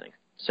 6th inning.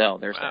 So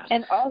there's that.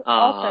 And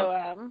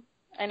also,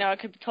 I know I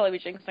could totally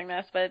be jinxing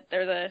this, but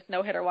there's a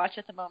no-hitter watch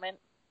at the moment.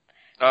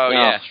 Oh,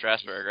 yeah,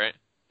 Strasburg, right?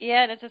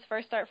 Yeah, and it's his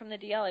first start from the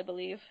DL, I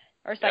believe.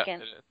 Or second.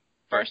 Yeah, it is.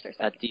 First or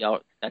second.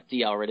 That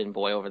DL-ridden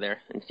boy over there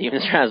in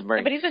Steven Strasburg.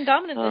 Yeah, but he's been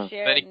dominant this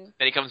year. Then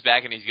he comes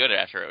back and he's good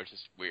after it, which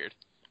is weird.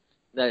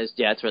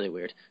 It's really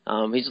weird.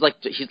 He's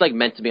like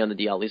meant to be on the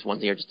DL at least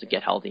once a year just to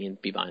get healthy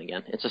and be fine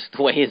again. It's just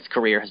the way his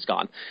career has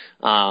gone.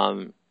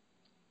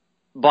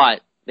 But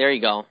there you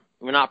go.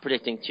 We're not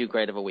predicting too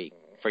great of a week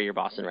for your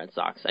Boston Red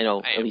Sox. I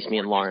know at least me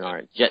and Lauren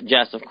aren't.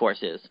 Jess, of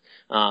course, is.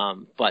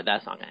 But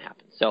that's not going to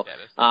happen. So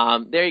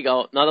there you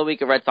go. Another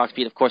week of Red Sox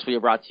Beat. Of course, we are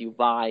brought to you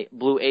by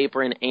Blue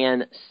Apron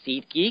and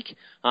SeatGeek.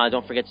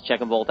 Don't forget to check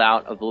them both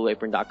out at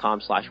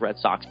blueapron.com/Red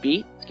Sox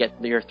Beat to get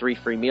your 3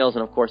 free meals.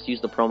 And, of course, use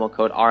the promo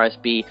code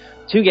RSB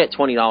to get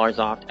 $20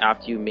 off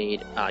after you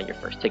made your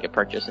first ticket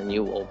purchase, and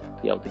you will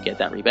be able to get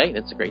that rebate.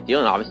 It's a great deal,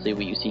 and obviously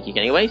we use SeatGeek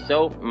anyway,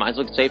 so might as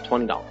well save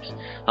 $20.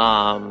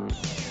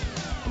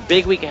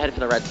 Big week ahead for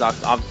the Red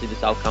Sox. Obviously,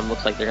 this outcome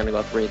looks like they're going to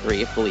go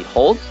 3-3 if the lead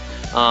holds.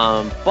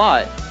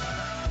 But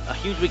a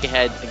huge week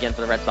ahead, again,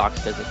 for the Red Sox,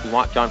 because if you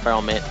want John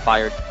Farrell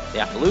fired, they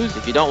have to lose.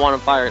 If you don't want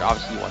him fired,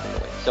 obviously you want them to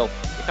win. So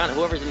you're kind of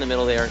whoever's in the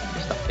middle there,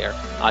 you're stuck there.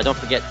 Don't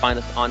forget, find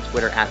us on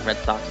Twitter at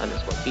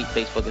RedSox_Beat.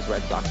 Facebook is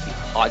Red Sox Beat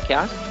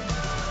Podcast.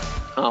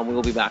 We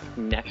will be back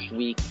next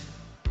week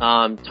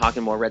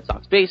talking more Red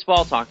Sox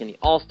baseball, talking the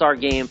All-Star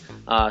game.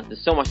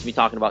 There's so much to be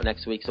talking about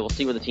next week, so we'll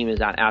see where the team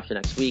is at after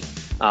next week.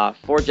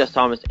 For Jess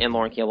Thomas and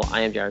Lauren Campbell,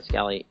 I am Jared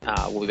Scally.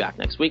 We'll be back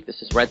next week.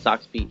 This is Red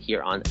Sox Beat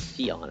here on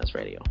CLNS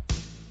Radio.